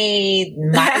Google, hey,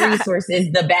 my resource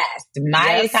is the best.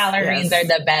 My collard greens are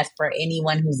the best for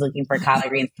anyone who's looking for collard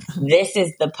greens. This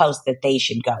is the post that they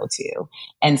should go to.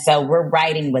 And so we're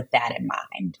writing with that in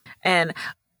mind. And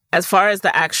as far as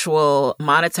the actual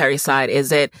monetary side,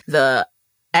 is it the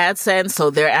AdSense, so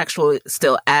they're actually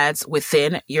still ads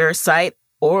within your site,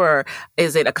 or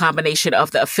is it a combination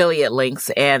of the affiliate links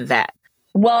and that?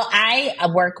 Well, I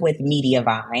work with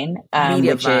Mediavine,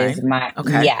 which is my,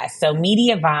 so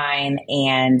Mediavine,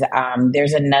 and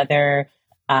there's another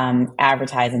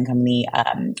advertising company,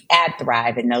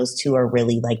 AdThrive, and those two are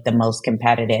really the most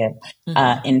competitive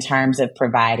in terms of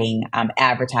providing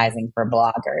advertising for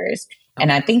bloggers. And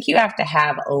I think you have to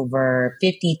have over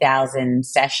 50,000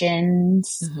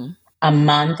 sessions a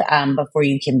month before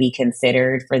you can be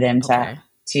considered for them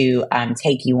to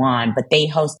take you on. But they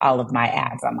host all of my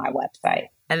ads on my website.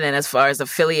 And then as far as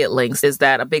affiliate links, is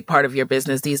that a big part of your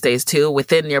business these days too,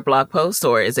 within your blog posts,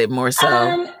 or is it more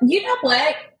so? You know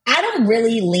what? I don't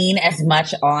really lean as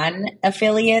much on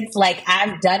affiliates. Like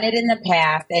I've done it in the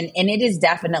past and it is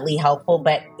definitely helpful,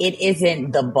 but it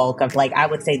isn't the bulk of, like, I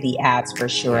would say the ads for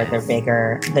sure, the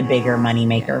bigger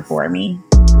moneymaker for me.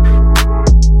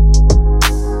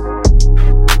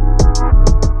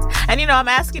 And, I'm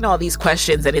asking all these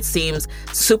questions and it seems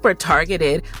super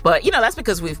targeted, but, that's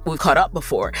because we've caught up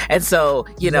before. And so,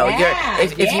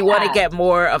 if you want to get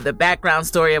more of the background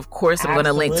story, of course, I'm going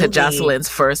to link to Jocelyn's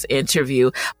first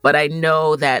interview. But I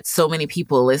know that so many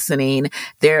people listening,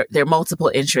 there are multiple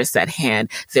interests at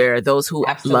hand. There are those who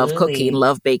love cooking,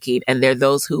 love baking, and there are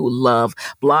those who love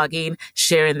blogging,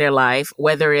 sharing their life,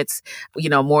 whether it's,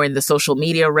 more in the social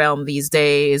media realm these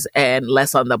days and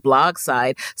less on the blog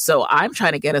side. So I'm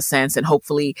trying to get a sense and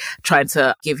hopefully trying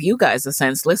to give you guys a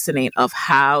sense listening of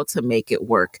how to make it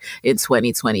work in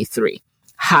 2023.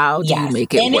 How do you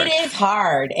make it work? And it is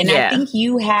hard. And I think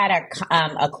you had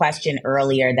a question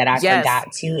earlier that I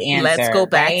forgot to answer. Let's go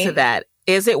back to that.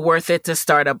 Is it worth it to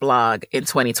start a blog in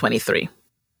 2023?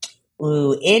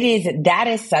 Ooh, that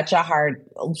is such a hard,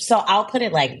 so I'll put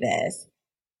it like this.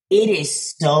 It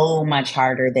is so much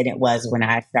harder than it was when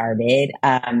I started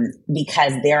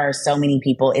because there are so many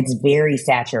people. It's very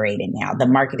saturated now. The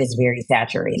market is very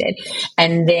saturated.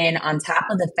 And then on top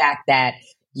of the fact that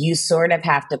you sort of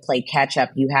have to play catch up,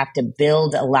 you have to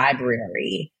build a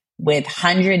library with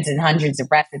hundreds and hundreds of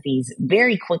recipes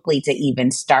very quickly to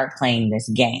even start playing this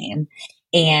game.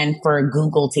 And for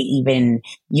Google to even,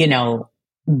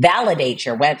 validate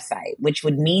your website, which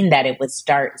would mean that it would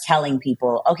start telling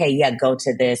people, okay, yeah, go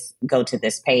to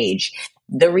this page.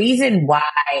 The reason why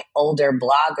older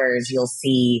bloggers you'll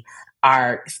see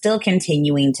are still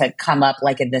continuing to come up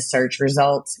like in the search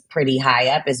results pretty high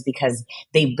up is because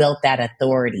they built that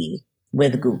authority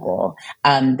with Google.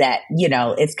 That,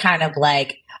 it's kind of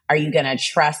like, are you going to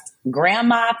trust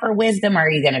grandma for wisdom or are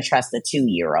you going to trust a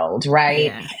 2-year-old,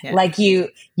 right? Yeah. Like you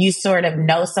sort of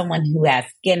know someone who has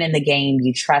skin in the game,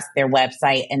 you trust their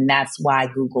website, and that's why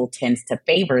Google tends to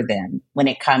favor them when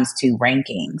it comes to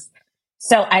rankings.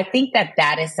 So I think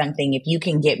that is something, if you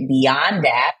can get beyond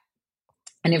that,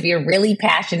 and if you're really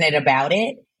passionate about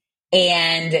it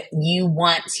and you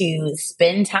want to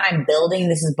spend time building,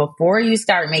 this is before you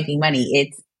start making money,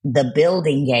 it's the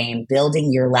building game,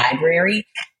 building your library,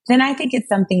 then I think it's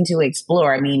something to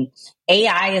explore. I mean,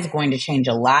 AI is going to change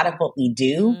a lot of what we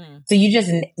do. So you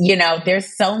just,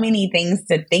 there's so many things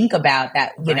to think about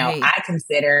that, I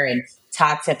consider and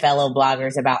talk to fellow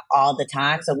bloggers about all the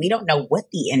time. So we don't know what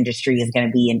the industry is going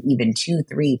to be in even 2,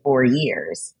 3, 4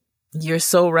 years. You're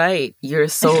so right. You're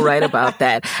so right about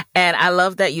that. And I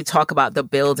love that you talk about the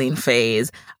building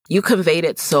phase. You conveyed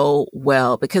it so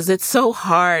well because it's so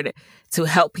hard to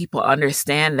help people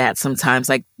understand that sometimes.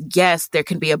 Like, yes, there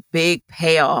can be a big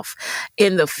payoff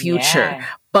in the future,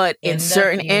 but in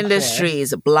certain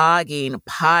industries, blogging,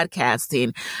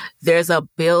 podcasting, there's a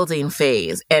building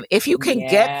phase. And if you can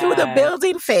get through the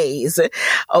building phase,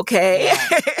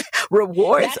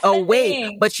 rewards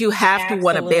await, but you have to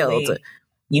want to build.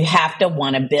 You have to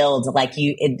want to build. Like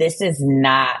this is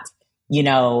not,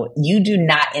 you do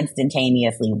not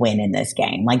instantaneously win in this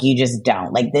game. Like you just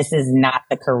don't. Like this is not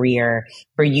the career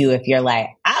for you if you're like,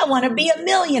 I want to be a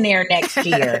millionaire next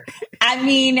year. I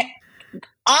mean,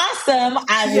 awesome.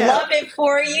 I love it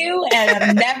for you. And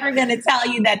I'm never going to tell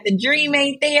you that the dream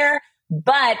ain't there.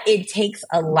 But it takes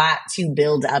a lot to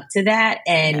build up to that.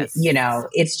 And,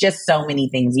 it's just so many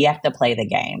things. You have to play the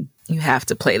game. You have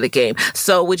to play the game.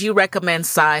 So would you recommend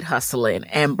side hustling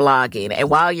and blogging and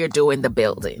while you're doing the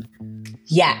building?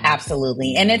 Yeah,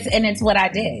 absolutely. And it's what I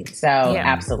did. So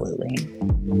absolutely.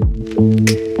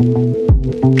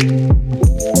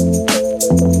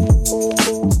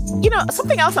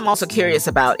 Something else I'm also curious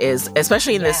about is,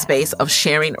 especially in this space of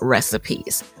sharing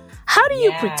recipes, how do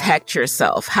you protect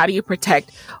yourself? How do you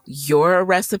protect your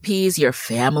recipes, your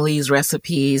family's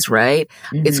recipes, right?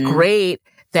 Mm-hmm. It's great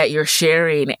that you're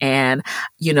sharing. And,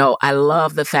 I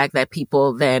love the fact that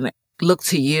people then look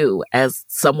to you as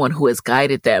someone who has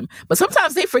guided them. But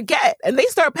sometimes they forget and they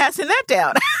start passing that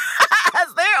down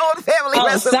as their own family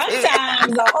recipe.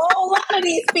 Sometimes a whole lot of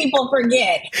these people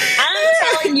forget. I'm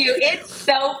telling you, it's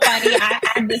so funny. I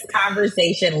had this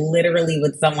conversation literally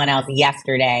with someone else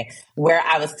yesterday where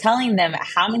I was telling them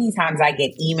how many times I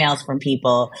get emails from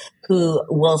people who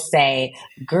will say,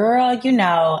 girl,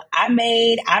 I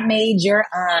made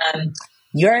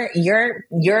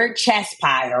your chess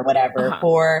pie or whatever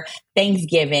for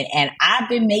Thanksgiving. And I've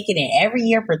been making it every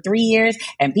year for 3 years.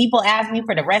 And people ask me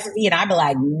for the recipe and I'd be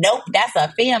like, nope, that's a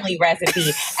family recipe.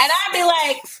 And I'd be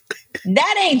like,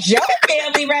 that ain't your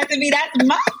family recipe. That's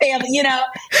my family, And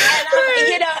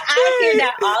I hear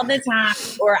that all the time,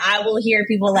 or I will hear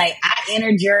people like, I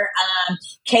entered your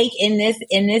cake in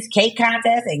this cake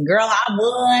contest, and girl, I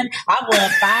won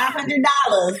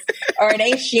 $500. Or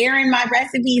they sharing my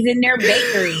recipes in their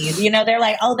bakeries. They're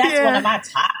like, oh, that's one of my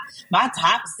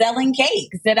top selling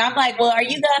cakes. And I'm like, well, are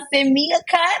you gonna send me a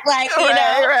cut? Like,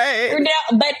 right.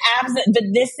 But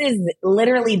this is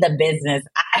literally the business.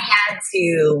 I had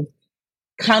to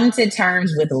come to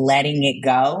terms with letting it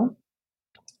go,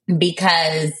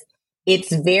 because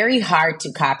it's very hard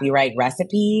to copyright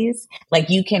recipes. Like,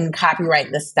 you can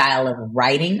copyright the style of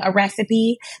writing a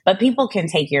recipe, but people can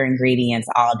take your ingredients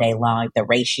all day long, the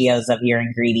ratios of your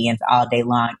ingredients all day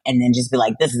long, and then just be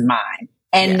like, this is mine.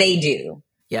 And they do.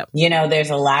 Yep. There's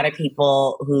a lot of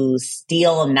people who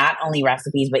steal not only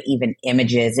recipes, but even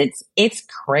images. It's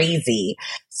crazy.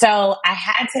 So I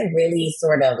had to really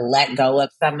sort of let go of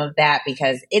some of that,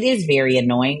 because it is very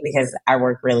annoying, because I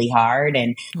work really hard,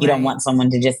 and you don't want someone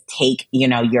to just take,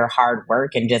 your hard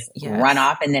work and just run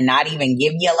off and then not even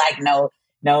give you like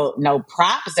no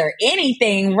props or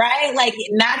anything, right? Like,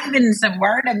 not even some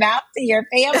word of mouth to your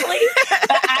family.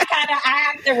 But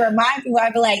I have to remind people,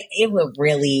 I'd be like, it would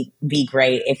really be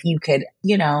great if you could,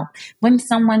 when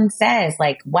someone says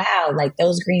like, wow, like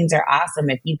those greens are awesome,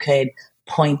 if you could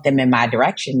point them in my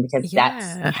direction, because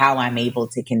that's how I'm able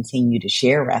to continue to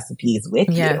share recipes with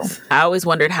you. I always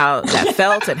wondered how that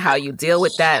felt and how you deal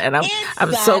with that. And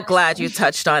I'm so glad you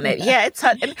touched on it. Yeah,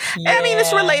 I mean,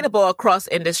 it's relatable across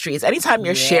industries. Anytime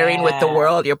you're sharing with the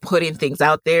world, you're putting things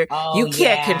out there. You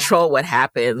can't control what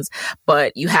happens,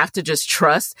 but you have to just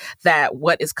trust that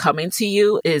what is coming to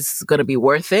you is going to be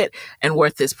worth it and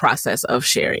worth this process of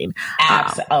sharing.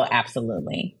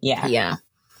 Absolutely. Yeah. Yeah.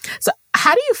 So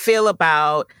how do you feel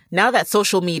about now that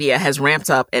social media has ramped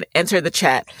up and entered the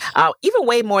chat, even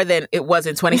way more than it was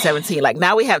in 2017? Like,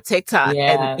 now we have TikTok,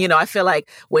 and, I feel like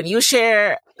when you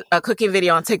share a cooking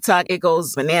video on TikTok, it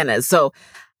goes bananas. So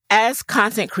as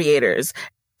content creators,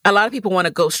 a lot of people want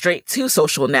to go straight to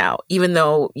social now, even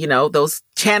though, those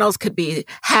channels could be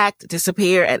hacked,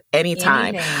 disappear at any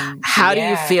time. How do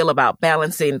you feel about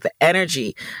balancing the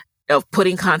energy of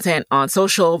putting content on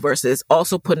social versus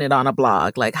also putting it on a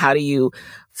blog? Like, how do you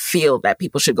feel that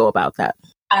people should go about that?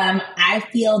 I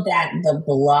feel that the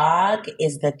blog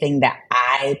is the thing that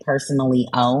I personally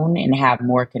own and have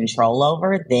more control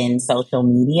over than social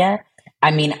media.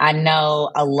 I mean, I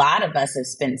know a lot of us have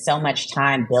spent so much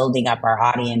time building up our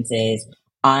audiences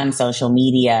on social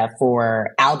media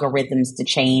for algorithms to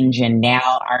change, and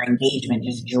now our engagement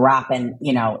just dropping,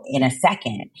 in a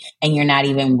second, and you're not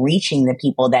even reaching the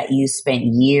people that you spent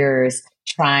years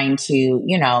trying to,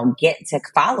 get to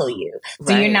follow you.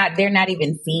 So they're not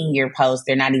even seeing your posts.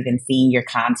 They're not even seeing your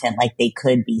content like they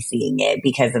could be seeing it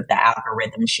because of the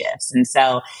algorithm shifts. And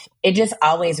so it just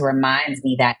always reminds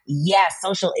me that,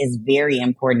 social is very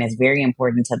important. It's very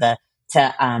important to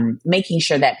making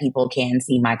sure that people can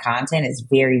see my content is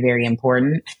very, very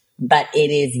important, but it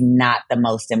is not the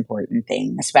most important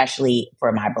thing, especially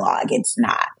for my blog. It's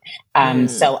not.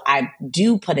 So I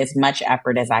do put as much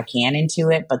effort as I can into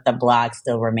it, but the blog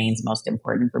still remains most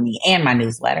important for me, and my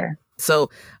newsletter. So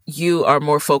you are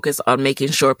more focused on making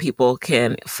sure people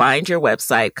can find your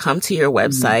website, come to your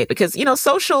website, because,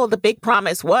 social, the big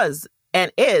promise was and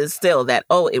is still that,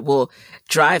 it will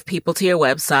drive people to your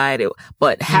website,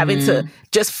 but having to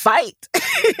just fight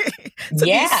to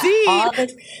be seen all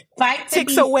this fight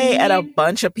takes away at a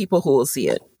bunch of people who will see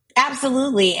it.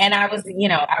 Absolutely. And I was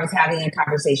having a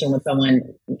conversation with someone,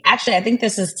 actually, I think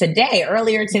this is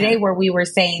earlier today, where we were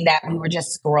saying that we were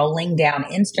just scrolling down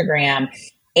Instagram,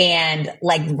 and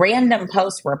like random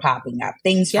posts were popping up,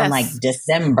 things from like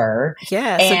December.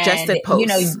 Suggested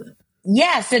posts.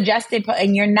 Suggested,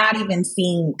 and you're not even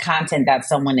seeing content that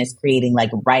someone is creating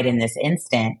like right in this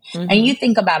instant. And you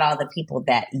think about all the people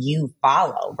that you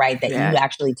follow, right? That you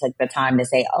actually took the time to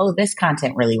say, oh, this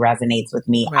content really resonates with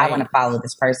me. I want to follow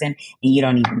this person, and you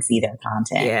don't even see their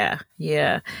content.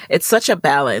 Yeah. It's such a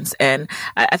balance. And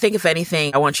I think if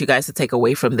anything, I want you guys to take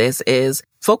away from this is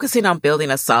focusing on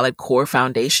building a solid core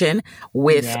foundation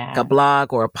with a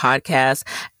blog or a podcast.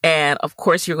 And of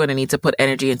course, you're going to need to put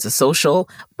energy into social,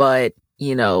 but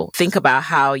think about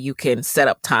how you can set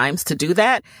up times to do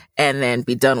that and then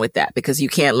be done with that, because you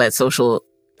can't let social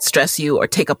stress you or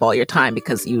take up all your time,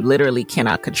 because you literally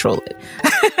cannot control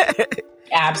it.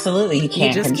 Absolutely. You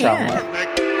can't control it.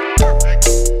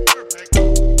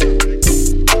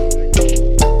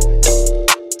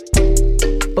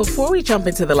 before we jump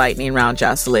into the lightning round,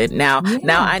 Jocelyn, now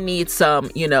I need some,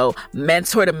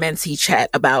 mentor to mentee chat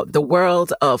about the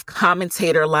world of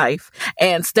commentator life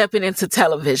and stepping into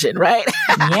television, right?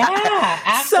 Yeah,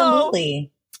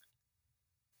 absolutely.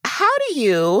 So, how do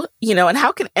you, and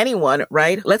how can anyone,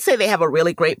 right? Let's say they have a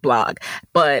really great blog,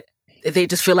 but they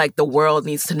just feel like the world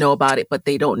needs to know about it, but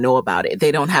they don't know about it.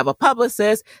 They don't have a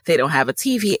publicist. They don't have a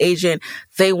TV agent.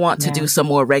 They want to do some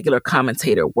more regular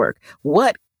commentator work.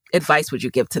 What advice would you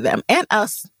give to them and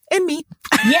us and me?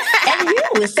 Yeah, and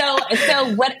you. So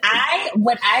what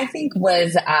I think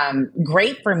was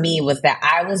great for me was that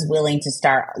I was willing to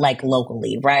start like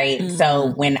locally, right? Mm-hmm.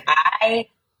 So when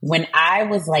I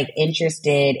was like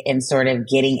interested in sort of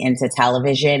getting into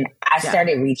television, I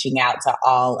started reaching out to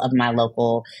all of my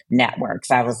local networks.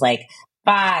 I was like,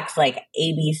 Fox, like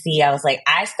ABC.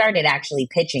 I started actually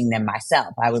pitching them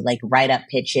myself. I would like write up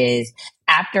pitches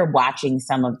after watching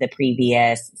some of the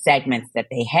previous segments that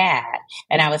they had.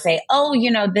 And I would say,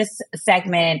 this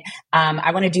segment,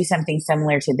 I want to do something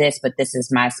similar to this, but this is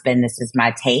my spin. This is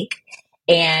my take.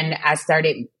 And I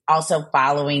started also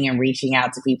following and reaching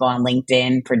out to people on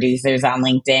LinkedIn, producers on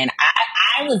LinkedIn.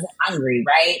 I was hungry,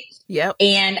 right? Yep.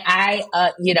 And I,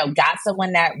 got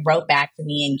someone that wrote back to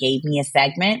me and gave me a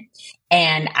segment.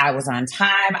 And I was on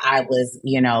time. I was,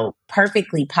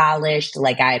 perfectly polished.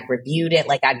 Like I had reviewed it.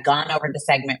 Like I'd gone over the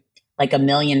segment like a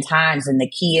million times. And the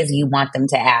key is you want them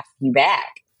to ask you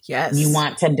back. Yes. You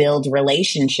want to build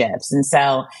relationships. And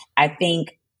so I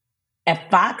think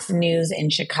at Fox News in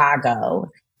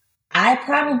Chicago, I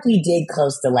probably did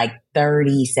close to like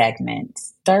 30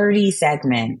 segments.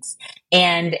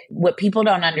 And what people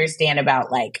don't understand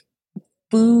about like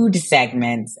food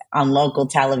segments on local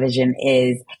television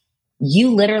is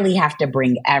you literally have to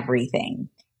bring everything.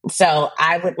 So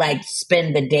I would like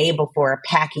spend the day before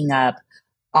packing up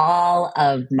all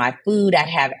of my food. I'd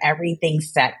have everything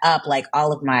set up, like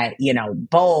all of my,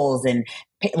 bowls and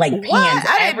like pans,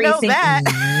 everything.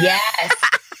 Yes.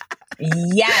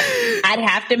 Yes. I'd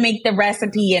have to make the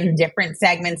recipe in different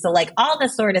segments. So like all the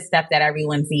sort of stuff that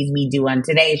everyone sees me do on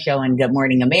Today's Show and Good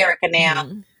Morning America now,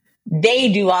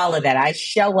 they do all of that. I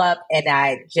show up and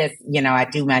I just, I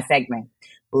do my segment.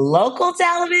 Local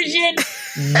television,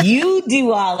 you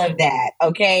do all of that.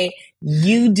 Okay.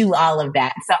 You do all of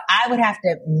that. So I would have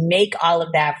to make all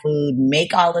of that food,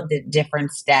 make all of the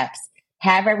different steps,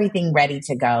 have everything ready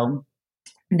to go.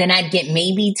 Then I'd get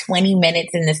maybe 20 minutes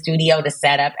in the studio to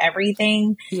set up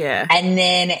everything. Yeah. And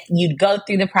then you'd go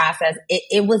through the process.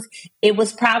 It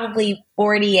was probably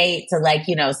 48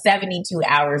 to 72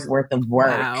 hours worth of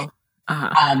work. Wow.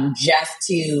 Uh-huh. Just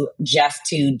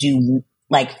to do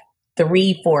like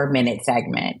 3-4 minute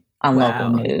segment on local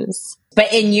news.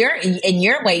 But in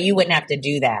your way, you wouldn't have to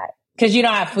do that because you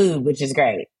don't have food, which is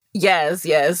great. Yes.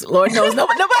 Lord knows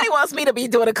nobody wants me to be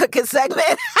doing a cooking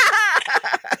segment.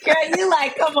 Girl, you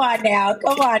like, come on now.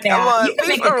 You can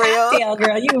make a cocktail,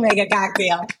 girl. You can make a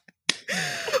cocktail.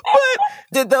 But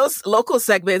did those local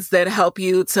segments then help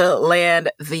you to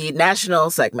land the national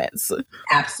segments?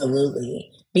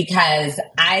 Absolutely. Because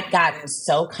I'd gotten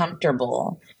so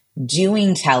comfortable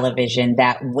doing television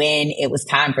that when it was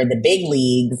time for the big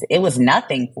leagues, it was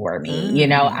nothing for me.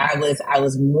 I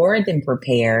was more than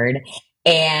prepared.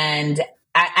 And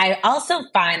I also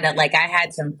find that like I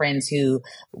had some friends who,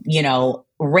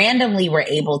 randomly were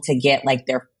able to get like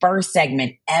their first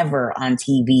segment ever on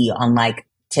TV on like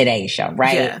Today's Show,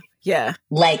 right? Yeah.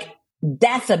 Like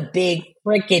that's a big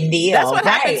freaking deal. That's what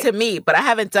happened to me, but I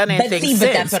haven't done anything since.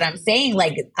 But that's what I'm saying.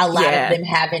 Like a lot of them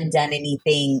haven't done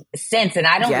anything since. And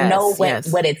I don't know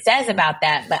what it says about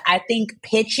that, but I think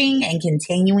pitching and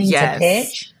continuing to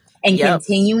pitch and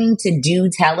continuing to do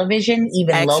television,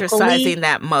 even exercising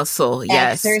that muscle.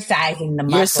 Yes. Exercising the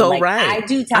muscle. You're so right. I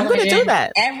do television I'm gonna do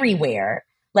that everywhere.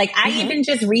 Like I even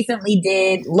just recently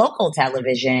did local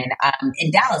television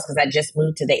in Dallas because I just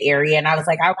moved to the area and I was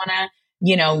like, I want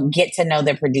to, get to know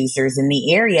the producers in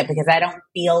the area because I don't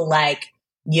feel like,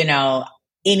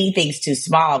 anything's too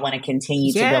small. I want to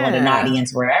continue to build an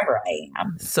audience wherever I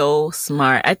am. So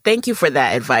smart. I thank you for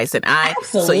that advice. And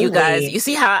so you guys, you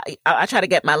see how I try to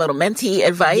get my little mentee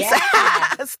advice? Yeah,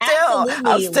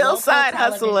 I'm still side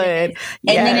hustling.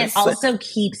 And then it also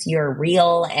keeps your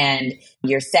reel and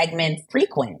your segments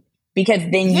frequent. Because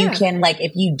then you can, like,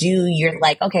 if you do, you're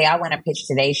like, okay, I want to pitch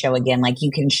Today's Show again. Like,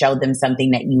 you can show them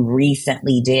something that you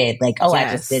recently did. Like, I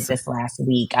just did this last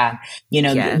week.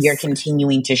 You're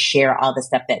continuing to share all the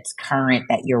stuff that's current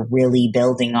that you're really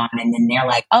building on. And then they're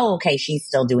like, oh, okay, she's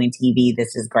still doing TV.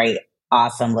 This is great.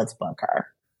 Awesome. Let's book her.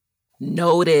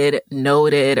 Noted,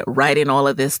 writing all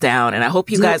of this down. And I hope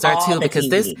you guys are too, because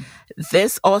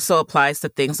this also applies to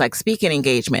things like speaking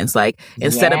engagements. Like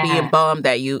instead of being bummed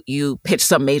that you pitched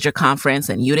some major conference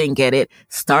and you didn't get it,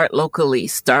 start locally,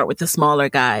 start with the smaller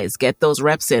guys, get those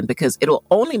reps in, because it'll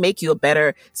only make you a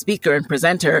better speaker and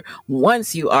presenter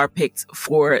once you are picked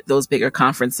for those bigger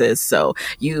conferences. So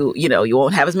you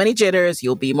won't have as many jitters.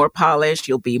 You'll be more polished.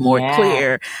 You'll be more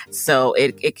clear. So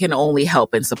it can only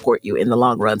help and support you in the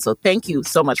long run. So thank you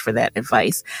so much for that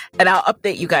advice. And I'll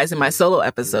update you guys in my solo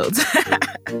episodes.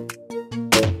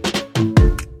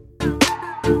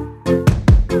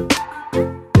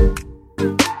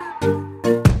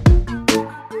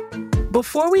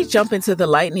 Before we jump into the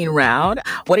lightning round,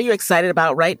 what are you excited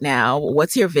about right now?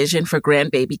 What's your vision for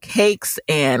Grandbaby Cakes,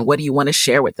 and what do you want to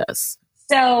share with us?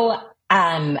 So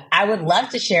I would love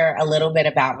to share a little bit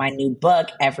about my new book,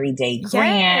 Everyday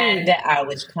Grand,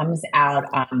 which comes out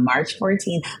on March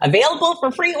 14th. Available for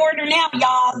pre-order now,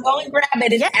 y'all. Go and grab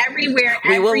it. It's everywhere.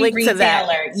 We will link retailer. to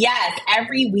that. Yes,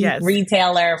 every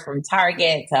retailer, from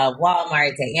Target to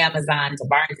Walmart to Amazon to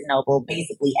Barnes & Noble,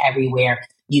 basically everywhere.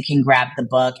 You can grab the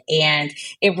book. And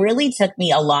it really took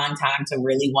me a long time to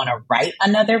really want to write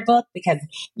another book because,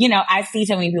 I see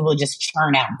so many people just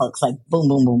churn out books like boom,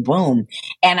 boom, boom, boom.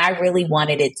 And I really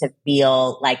wanted it to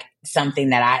feel like something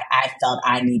that I felt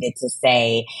I needed to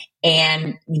say.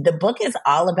 And the book is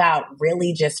all about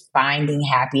really just finding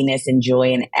happiness and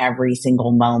joy in every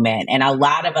single moment. And a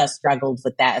lot of us struggled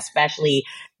with that, especially,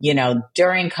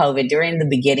 during COVID, during the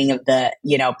beginning of the,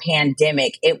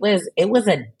 pandemic. It was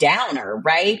a downer,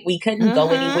 right? We couldn't go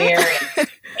anywhere. And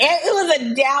it was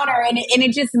a downer. And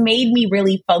it just made me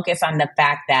really focus on the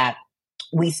fact that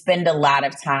we spend a lot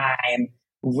of time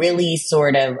really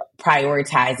sort of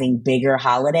prioritizing bigger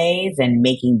holidays and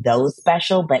making those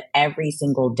special, but every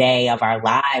single day of our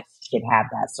lives should have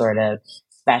that sort of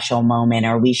special moment,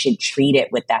 or we should treat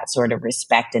it with that sort of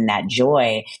respect and that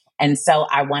joy. And so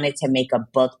I wanted to make a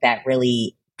book that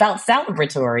really felt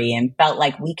celebratory and felt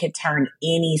like we could turn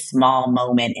any small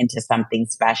moment into something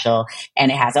special.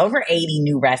 And it has over 80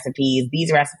 new recipes.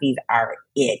 These recipes are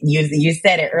it. You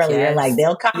said it earlier, like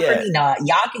they'll come for me. No,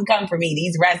 y'all can come for me.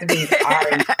 These recipes are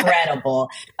incredible.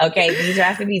 Okay. These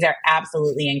recipes are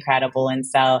absolutely incredible. And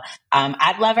so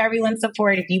I'd love everyone's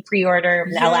support. If you pre-order,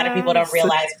 a lot of people don't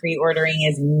realize pre-ordering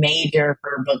is major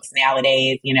for books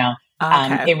nowadays.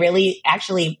 It really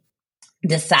actually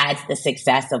decides the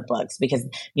success of books because,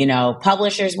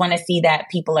 publishers want to see that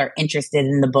people are interested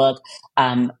in the book.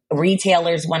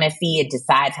 Retailers want to see it,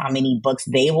 decides how many books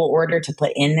they will order to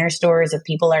put in their stores if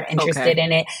people are interested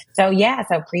in it. So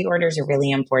pre-orders are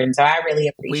really important. So I really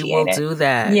appreciate it. We will do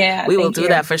that. Yeah. We will do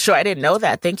that for sure. I didn't know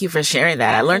that. Thank you for sharing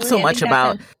that. Absolutely. I learned so much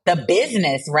about the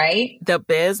business, right? The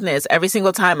business. Every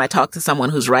single time I talk to someone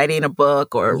who's writing a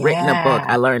book or written a book,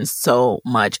 I learn so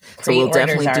much. So we'll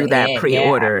definitely do that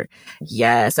pre-order.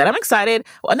 Yes. And I'm excited.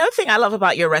 Another thing I love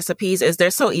about your recipes is they're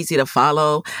so easy to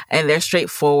follow and they're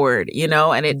straightforward,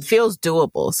 and it feels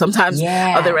doable. Sometimes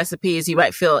other recipes you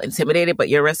might feel intimidated, but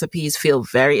your recipes feel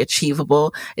very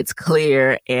achievable. It's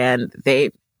clear and they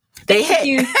hit. Thank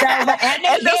you so much.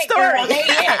 And they hit, girl. They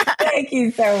hit. Thank you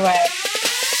so much.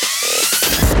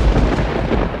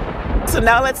 So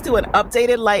now let's do an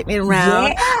updated lightning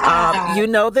round. You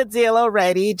know the deal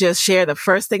already. Just share the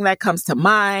first thing that comes to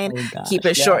mind. Keep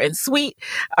it short and sweet.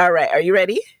 All right. Are you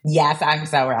ready? Yes, I'm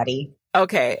so ready.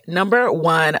 Okay. Number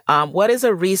one, what is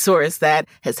a resource that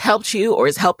has helped you or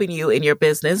is helping you in your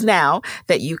business now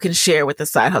that you can share with the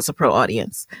Side Hustle Pro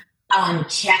audience?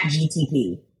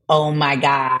 ChatGTP. Oh my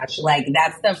gosh. Like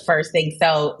that's the first thing.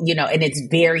 So, and it's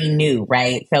very new,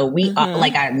 right? So we,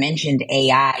 like I mentioned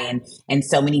AI and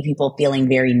so many people feeling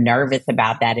very nervous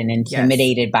about that and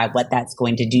intimidated by what that's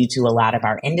going to do to a lot of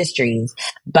our industries.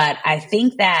 But I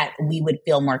think that we would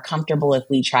feel more comfortable if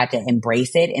we tried to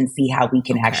embrace it and see how we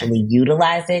can actually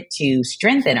utilize it to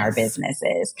strengthen our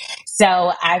businesses.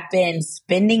 So I've been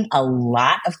spending a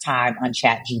lot of time on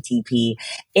ChatGTP.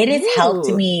 It has helped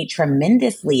me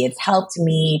tremendously. It's helped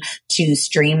me to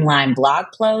streamline blog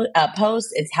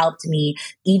posts. It's helped me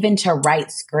even to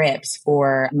write scripts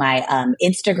for my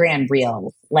Instagram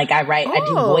reels. Like I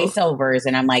do voiceovers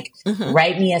and I'm like,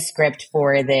 write me a script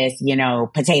for this,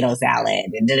 potato salad,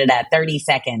 30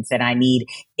 seconds. And I need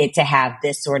it to have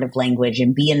this sort of language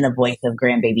and be in the voice of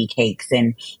Grandbaby Cakes.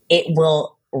 And it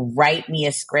will write me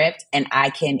a script and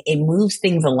it moves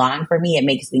things along for me. It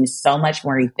makes things so much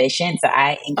more efficient. So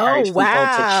I encourage people to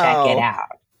check it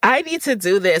out. I need to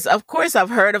do this. Of course, I've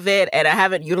heard of it and I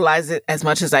haven't utilized it as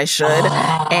much as I should.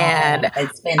 And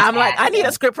I'm like, I need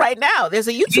a script right now. There's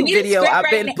a YouTube video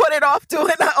I've been putting off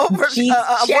doing a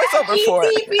voiceover for.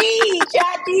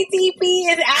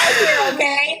 ChatGPT is out here,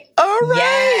 okay? All right.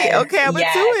 Yes, okay, I'm going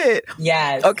to do it.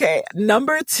 Yes. Okay,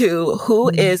 number 2, who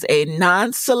is a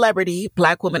non-celebrity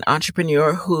Black woman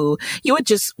entrepreneur who you would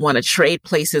just want to trade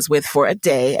places with for a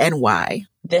day, and why?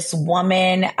 This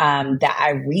woman that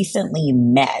I recently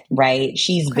met, right?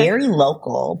 She's very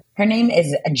local. Her name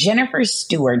is Jennifer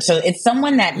Stewart. So it's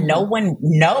someone that no one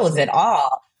knows at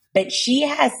all, but she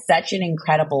has such an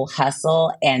incredible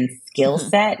hustle and skill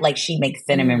set. Like she makes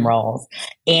cinnamon rolls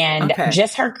and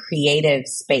just her creative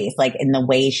space, like in the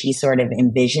way she sort of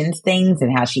envisions things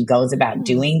and how she goes about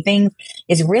doing things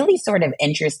is really sort of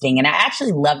interesting. And I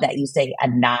actually love that you say a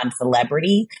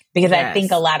non-celebrity because I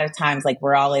think a lot of times like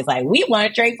we're always like, we want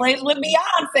to trade places with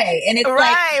Beyonce. And it's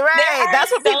right.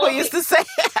 That's what people used to say.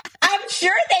 I'm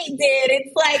sure they did.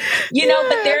 It's like,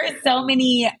 but there are so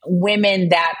many women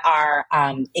that are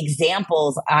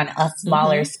examples on a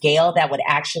smaller scale that would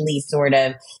actually sort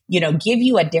of, give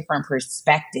you a different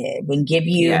perspective and give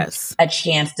you a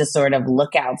chance to sort of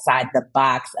look outside the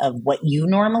box of what you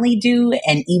normally do.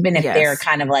 And even if they're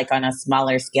kind of like on a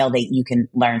smaller scale, that you can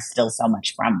learn still so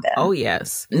much from them. Oh,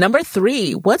 yes. Number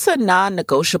 3, what's a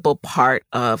non-negotiable part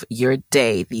of your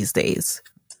day these days?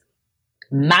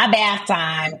 My bath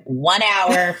time, 1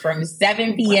 hour from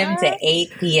 7 p.m. to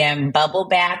 8 p.m., bubble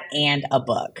bath and a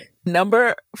book.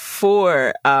 Number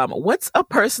 4, what's a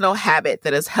personal habit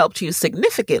that has helped you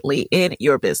significantly in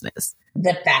your business?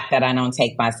 The fact that I don't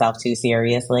take myself too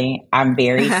seriously. I'm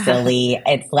very silly.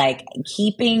 It's like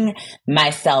keeping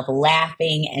myself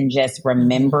laughing and just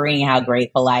remembering how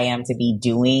grateful I am to be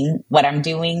doing what I'm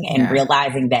doing and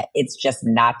realizing that it's just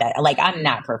not that, like, I'm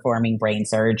not performing brain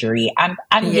surgery. I'm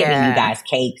giving you guys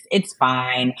cakes. It's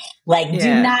fine. Like,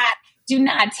 do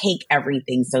not take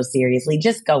everything so seriously.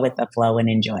 Just go with the flow and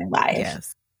enjoy life.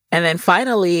 Yes. And then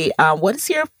finally, what's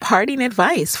your parting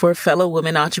advice for fellow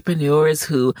women entrepreneurs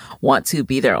who want to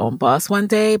be their own boss one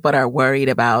day, but are worried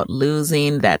about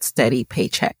losing that steady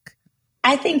paycheck?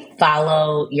 I think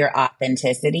follow your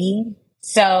authenticity.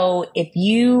 So if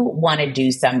you want to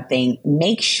do something,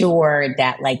 make sure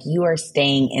that like you are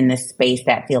staying in the space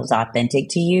that feels authentic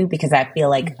to you, because I feel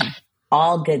like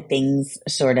all good things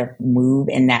sort of move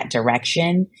in that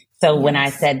direction. So when I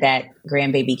said that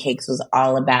Grandbaby Cakes was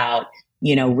all about,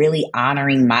 really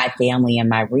honoring my family and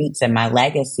my roots and my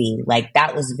legacy, like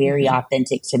that was very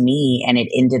authentic to me. And it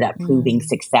ended up proving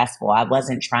successful. I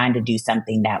wasn't trying to do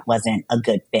something that wasn't a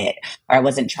good fit, or I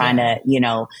wasn't trying to,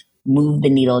 move the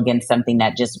needle against something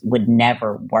that just would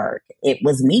never work. It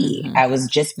was me. I was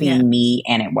just being me,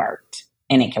 and it worked.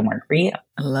 And it can work for you.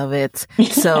 I love it.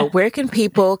 So where can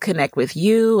people connect with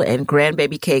you and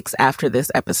Grandbaby Cakes after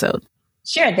this episode?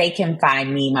 Sure, they can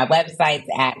find me. My website's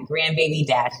at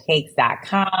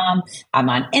grandbaby-cakes.com. I'm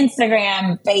on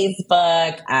Instagram,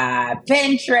 Facebook,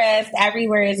 Pinterest.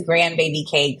 Everywhere is Grandbaby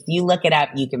Cakes. You look it up,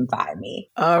 you can find me.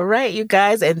 All right, you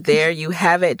guys. And there you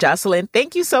have it. Jocelyn,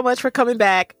 thank you so much for coming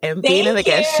back and being in the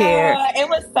guest chair. It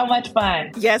was so much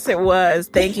fun. Yes, it was.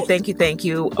 Thank you, thank you, thank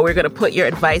you. We're going to put your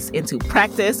advice into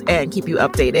practice and keep you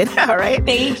updated. All right?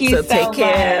 Thank you so take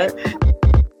care. Much.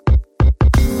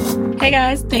 Hey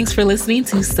guys, thanks for listening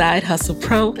to Side Hustle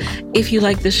Pro. If you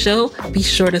like the show, be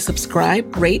sure to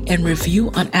subscribe, rate, and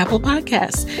review on Apple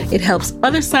Podcasts. It helps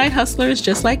other side hustlers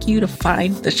just like you to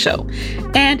find the show.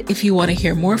 And if you want to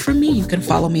hear more from me, you can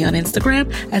follow me on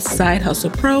Instagram at Side Hustle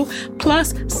Pro.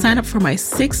 Plus, sign up for my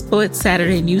 6-bullet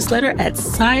Saturday newsletter at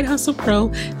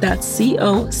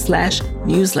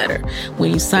sidehustlepro.co/newsletter.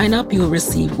 When you sign up, you will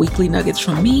receive weekly nuggets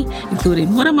from me,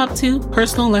 including what I'm up to,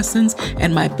 personal lessons,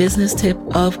 and my business tip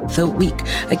of the week.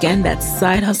 Again, that's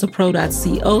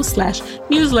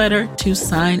sidehustlepro.co/newsletter to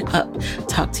sign up.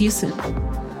 Talk to you soon.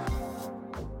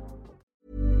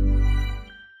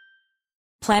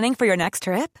 Planning for your next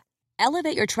trip?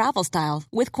 Elevate your travel style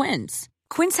with Quince.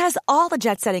 Quince has all the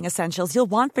jet-setting essentials you'll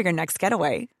want for your next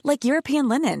getaway, like European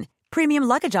linen, premium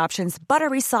luggage options,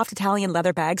 buttery soft Italian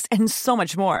leather bags, and so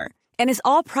much more. And is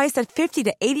all priced at 50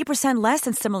 to 80% less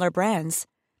than similar brands.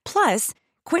 Plus,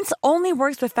 Quince only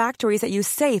works with factories that use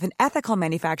safe and ethical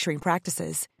manufacturing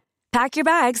practices. Pack your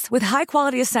bags with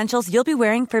high-quality essentials you'll be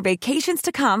wearing for vacations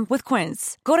to come with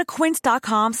Quince. Go to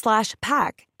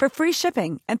quince.com/pack for free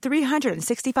shipping and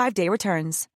 365-day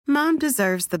returns. Mom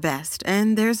deserves the best,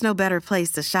 and there's no better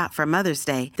place to shop for Mother's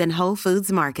Day than Whole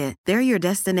Foods Market. They're your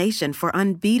destination for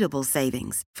unbeatable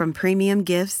savings, from premium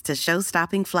gifts to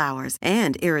show-stopping flowers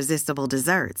and irresistible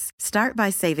desserts. Start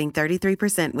by saving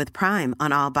 33% with Prime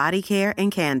on all body care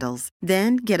and candles.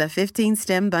 Then get a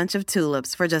 15-stem bunch of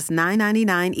tulips for just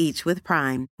 $9.99 each with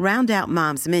Prime. Round out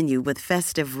Mom's menu with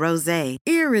festive rosé,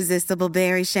 irresistible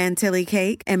berry chantilly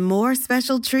cake, and more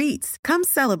special treats. Come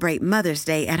celebrate Mother's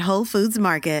Day at Whole Foods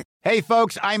Market. Hey,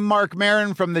 folks, I'm Mark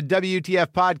Maron from the WTF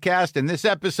Podcast, and this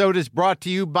episode is brought to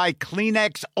you by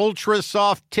Kleenex Ultra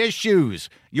Soft Tissues,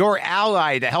 your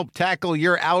ally to help tackle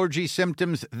your allergy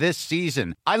symptoms this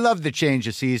season. I love the change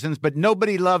of seasons, but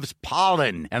nobody loves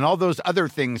pollen and all those other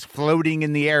things floating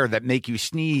in the air that make you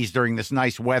sneeze during this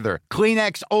nice weather.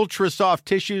 Kleenex Ultra Soft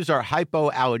Tissues are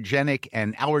hypoallergenic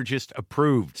and allergist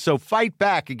approved, so fight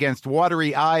back against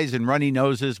watery eyes and runny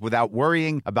noses without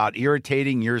worrying about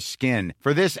irritating your skin.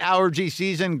 For this allergy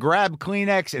season, grab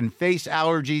Kleenex and face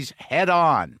allergies head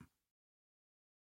on.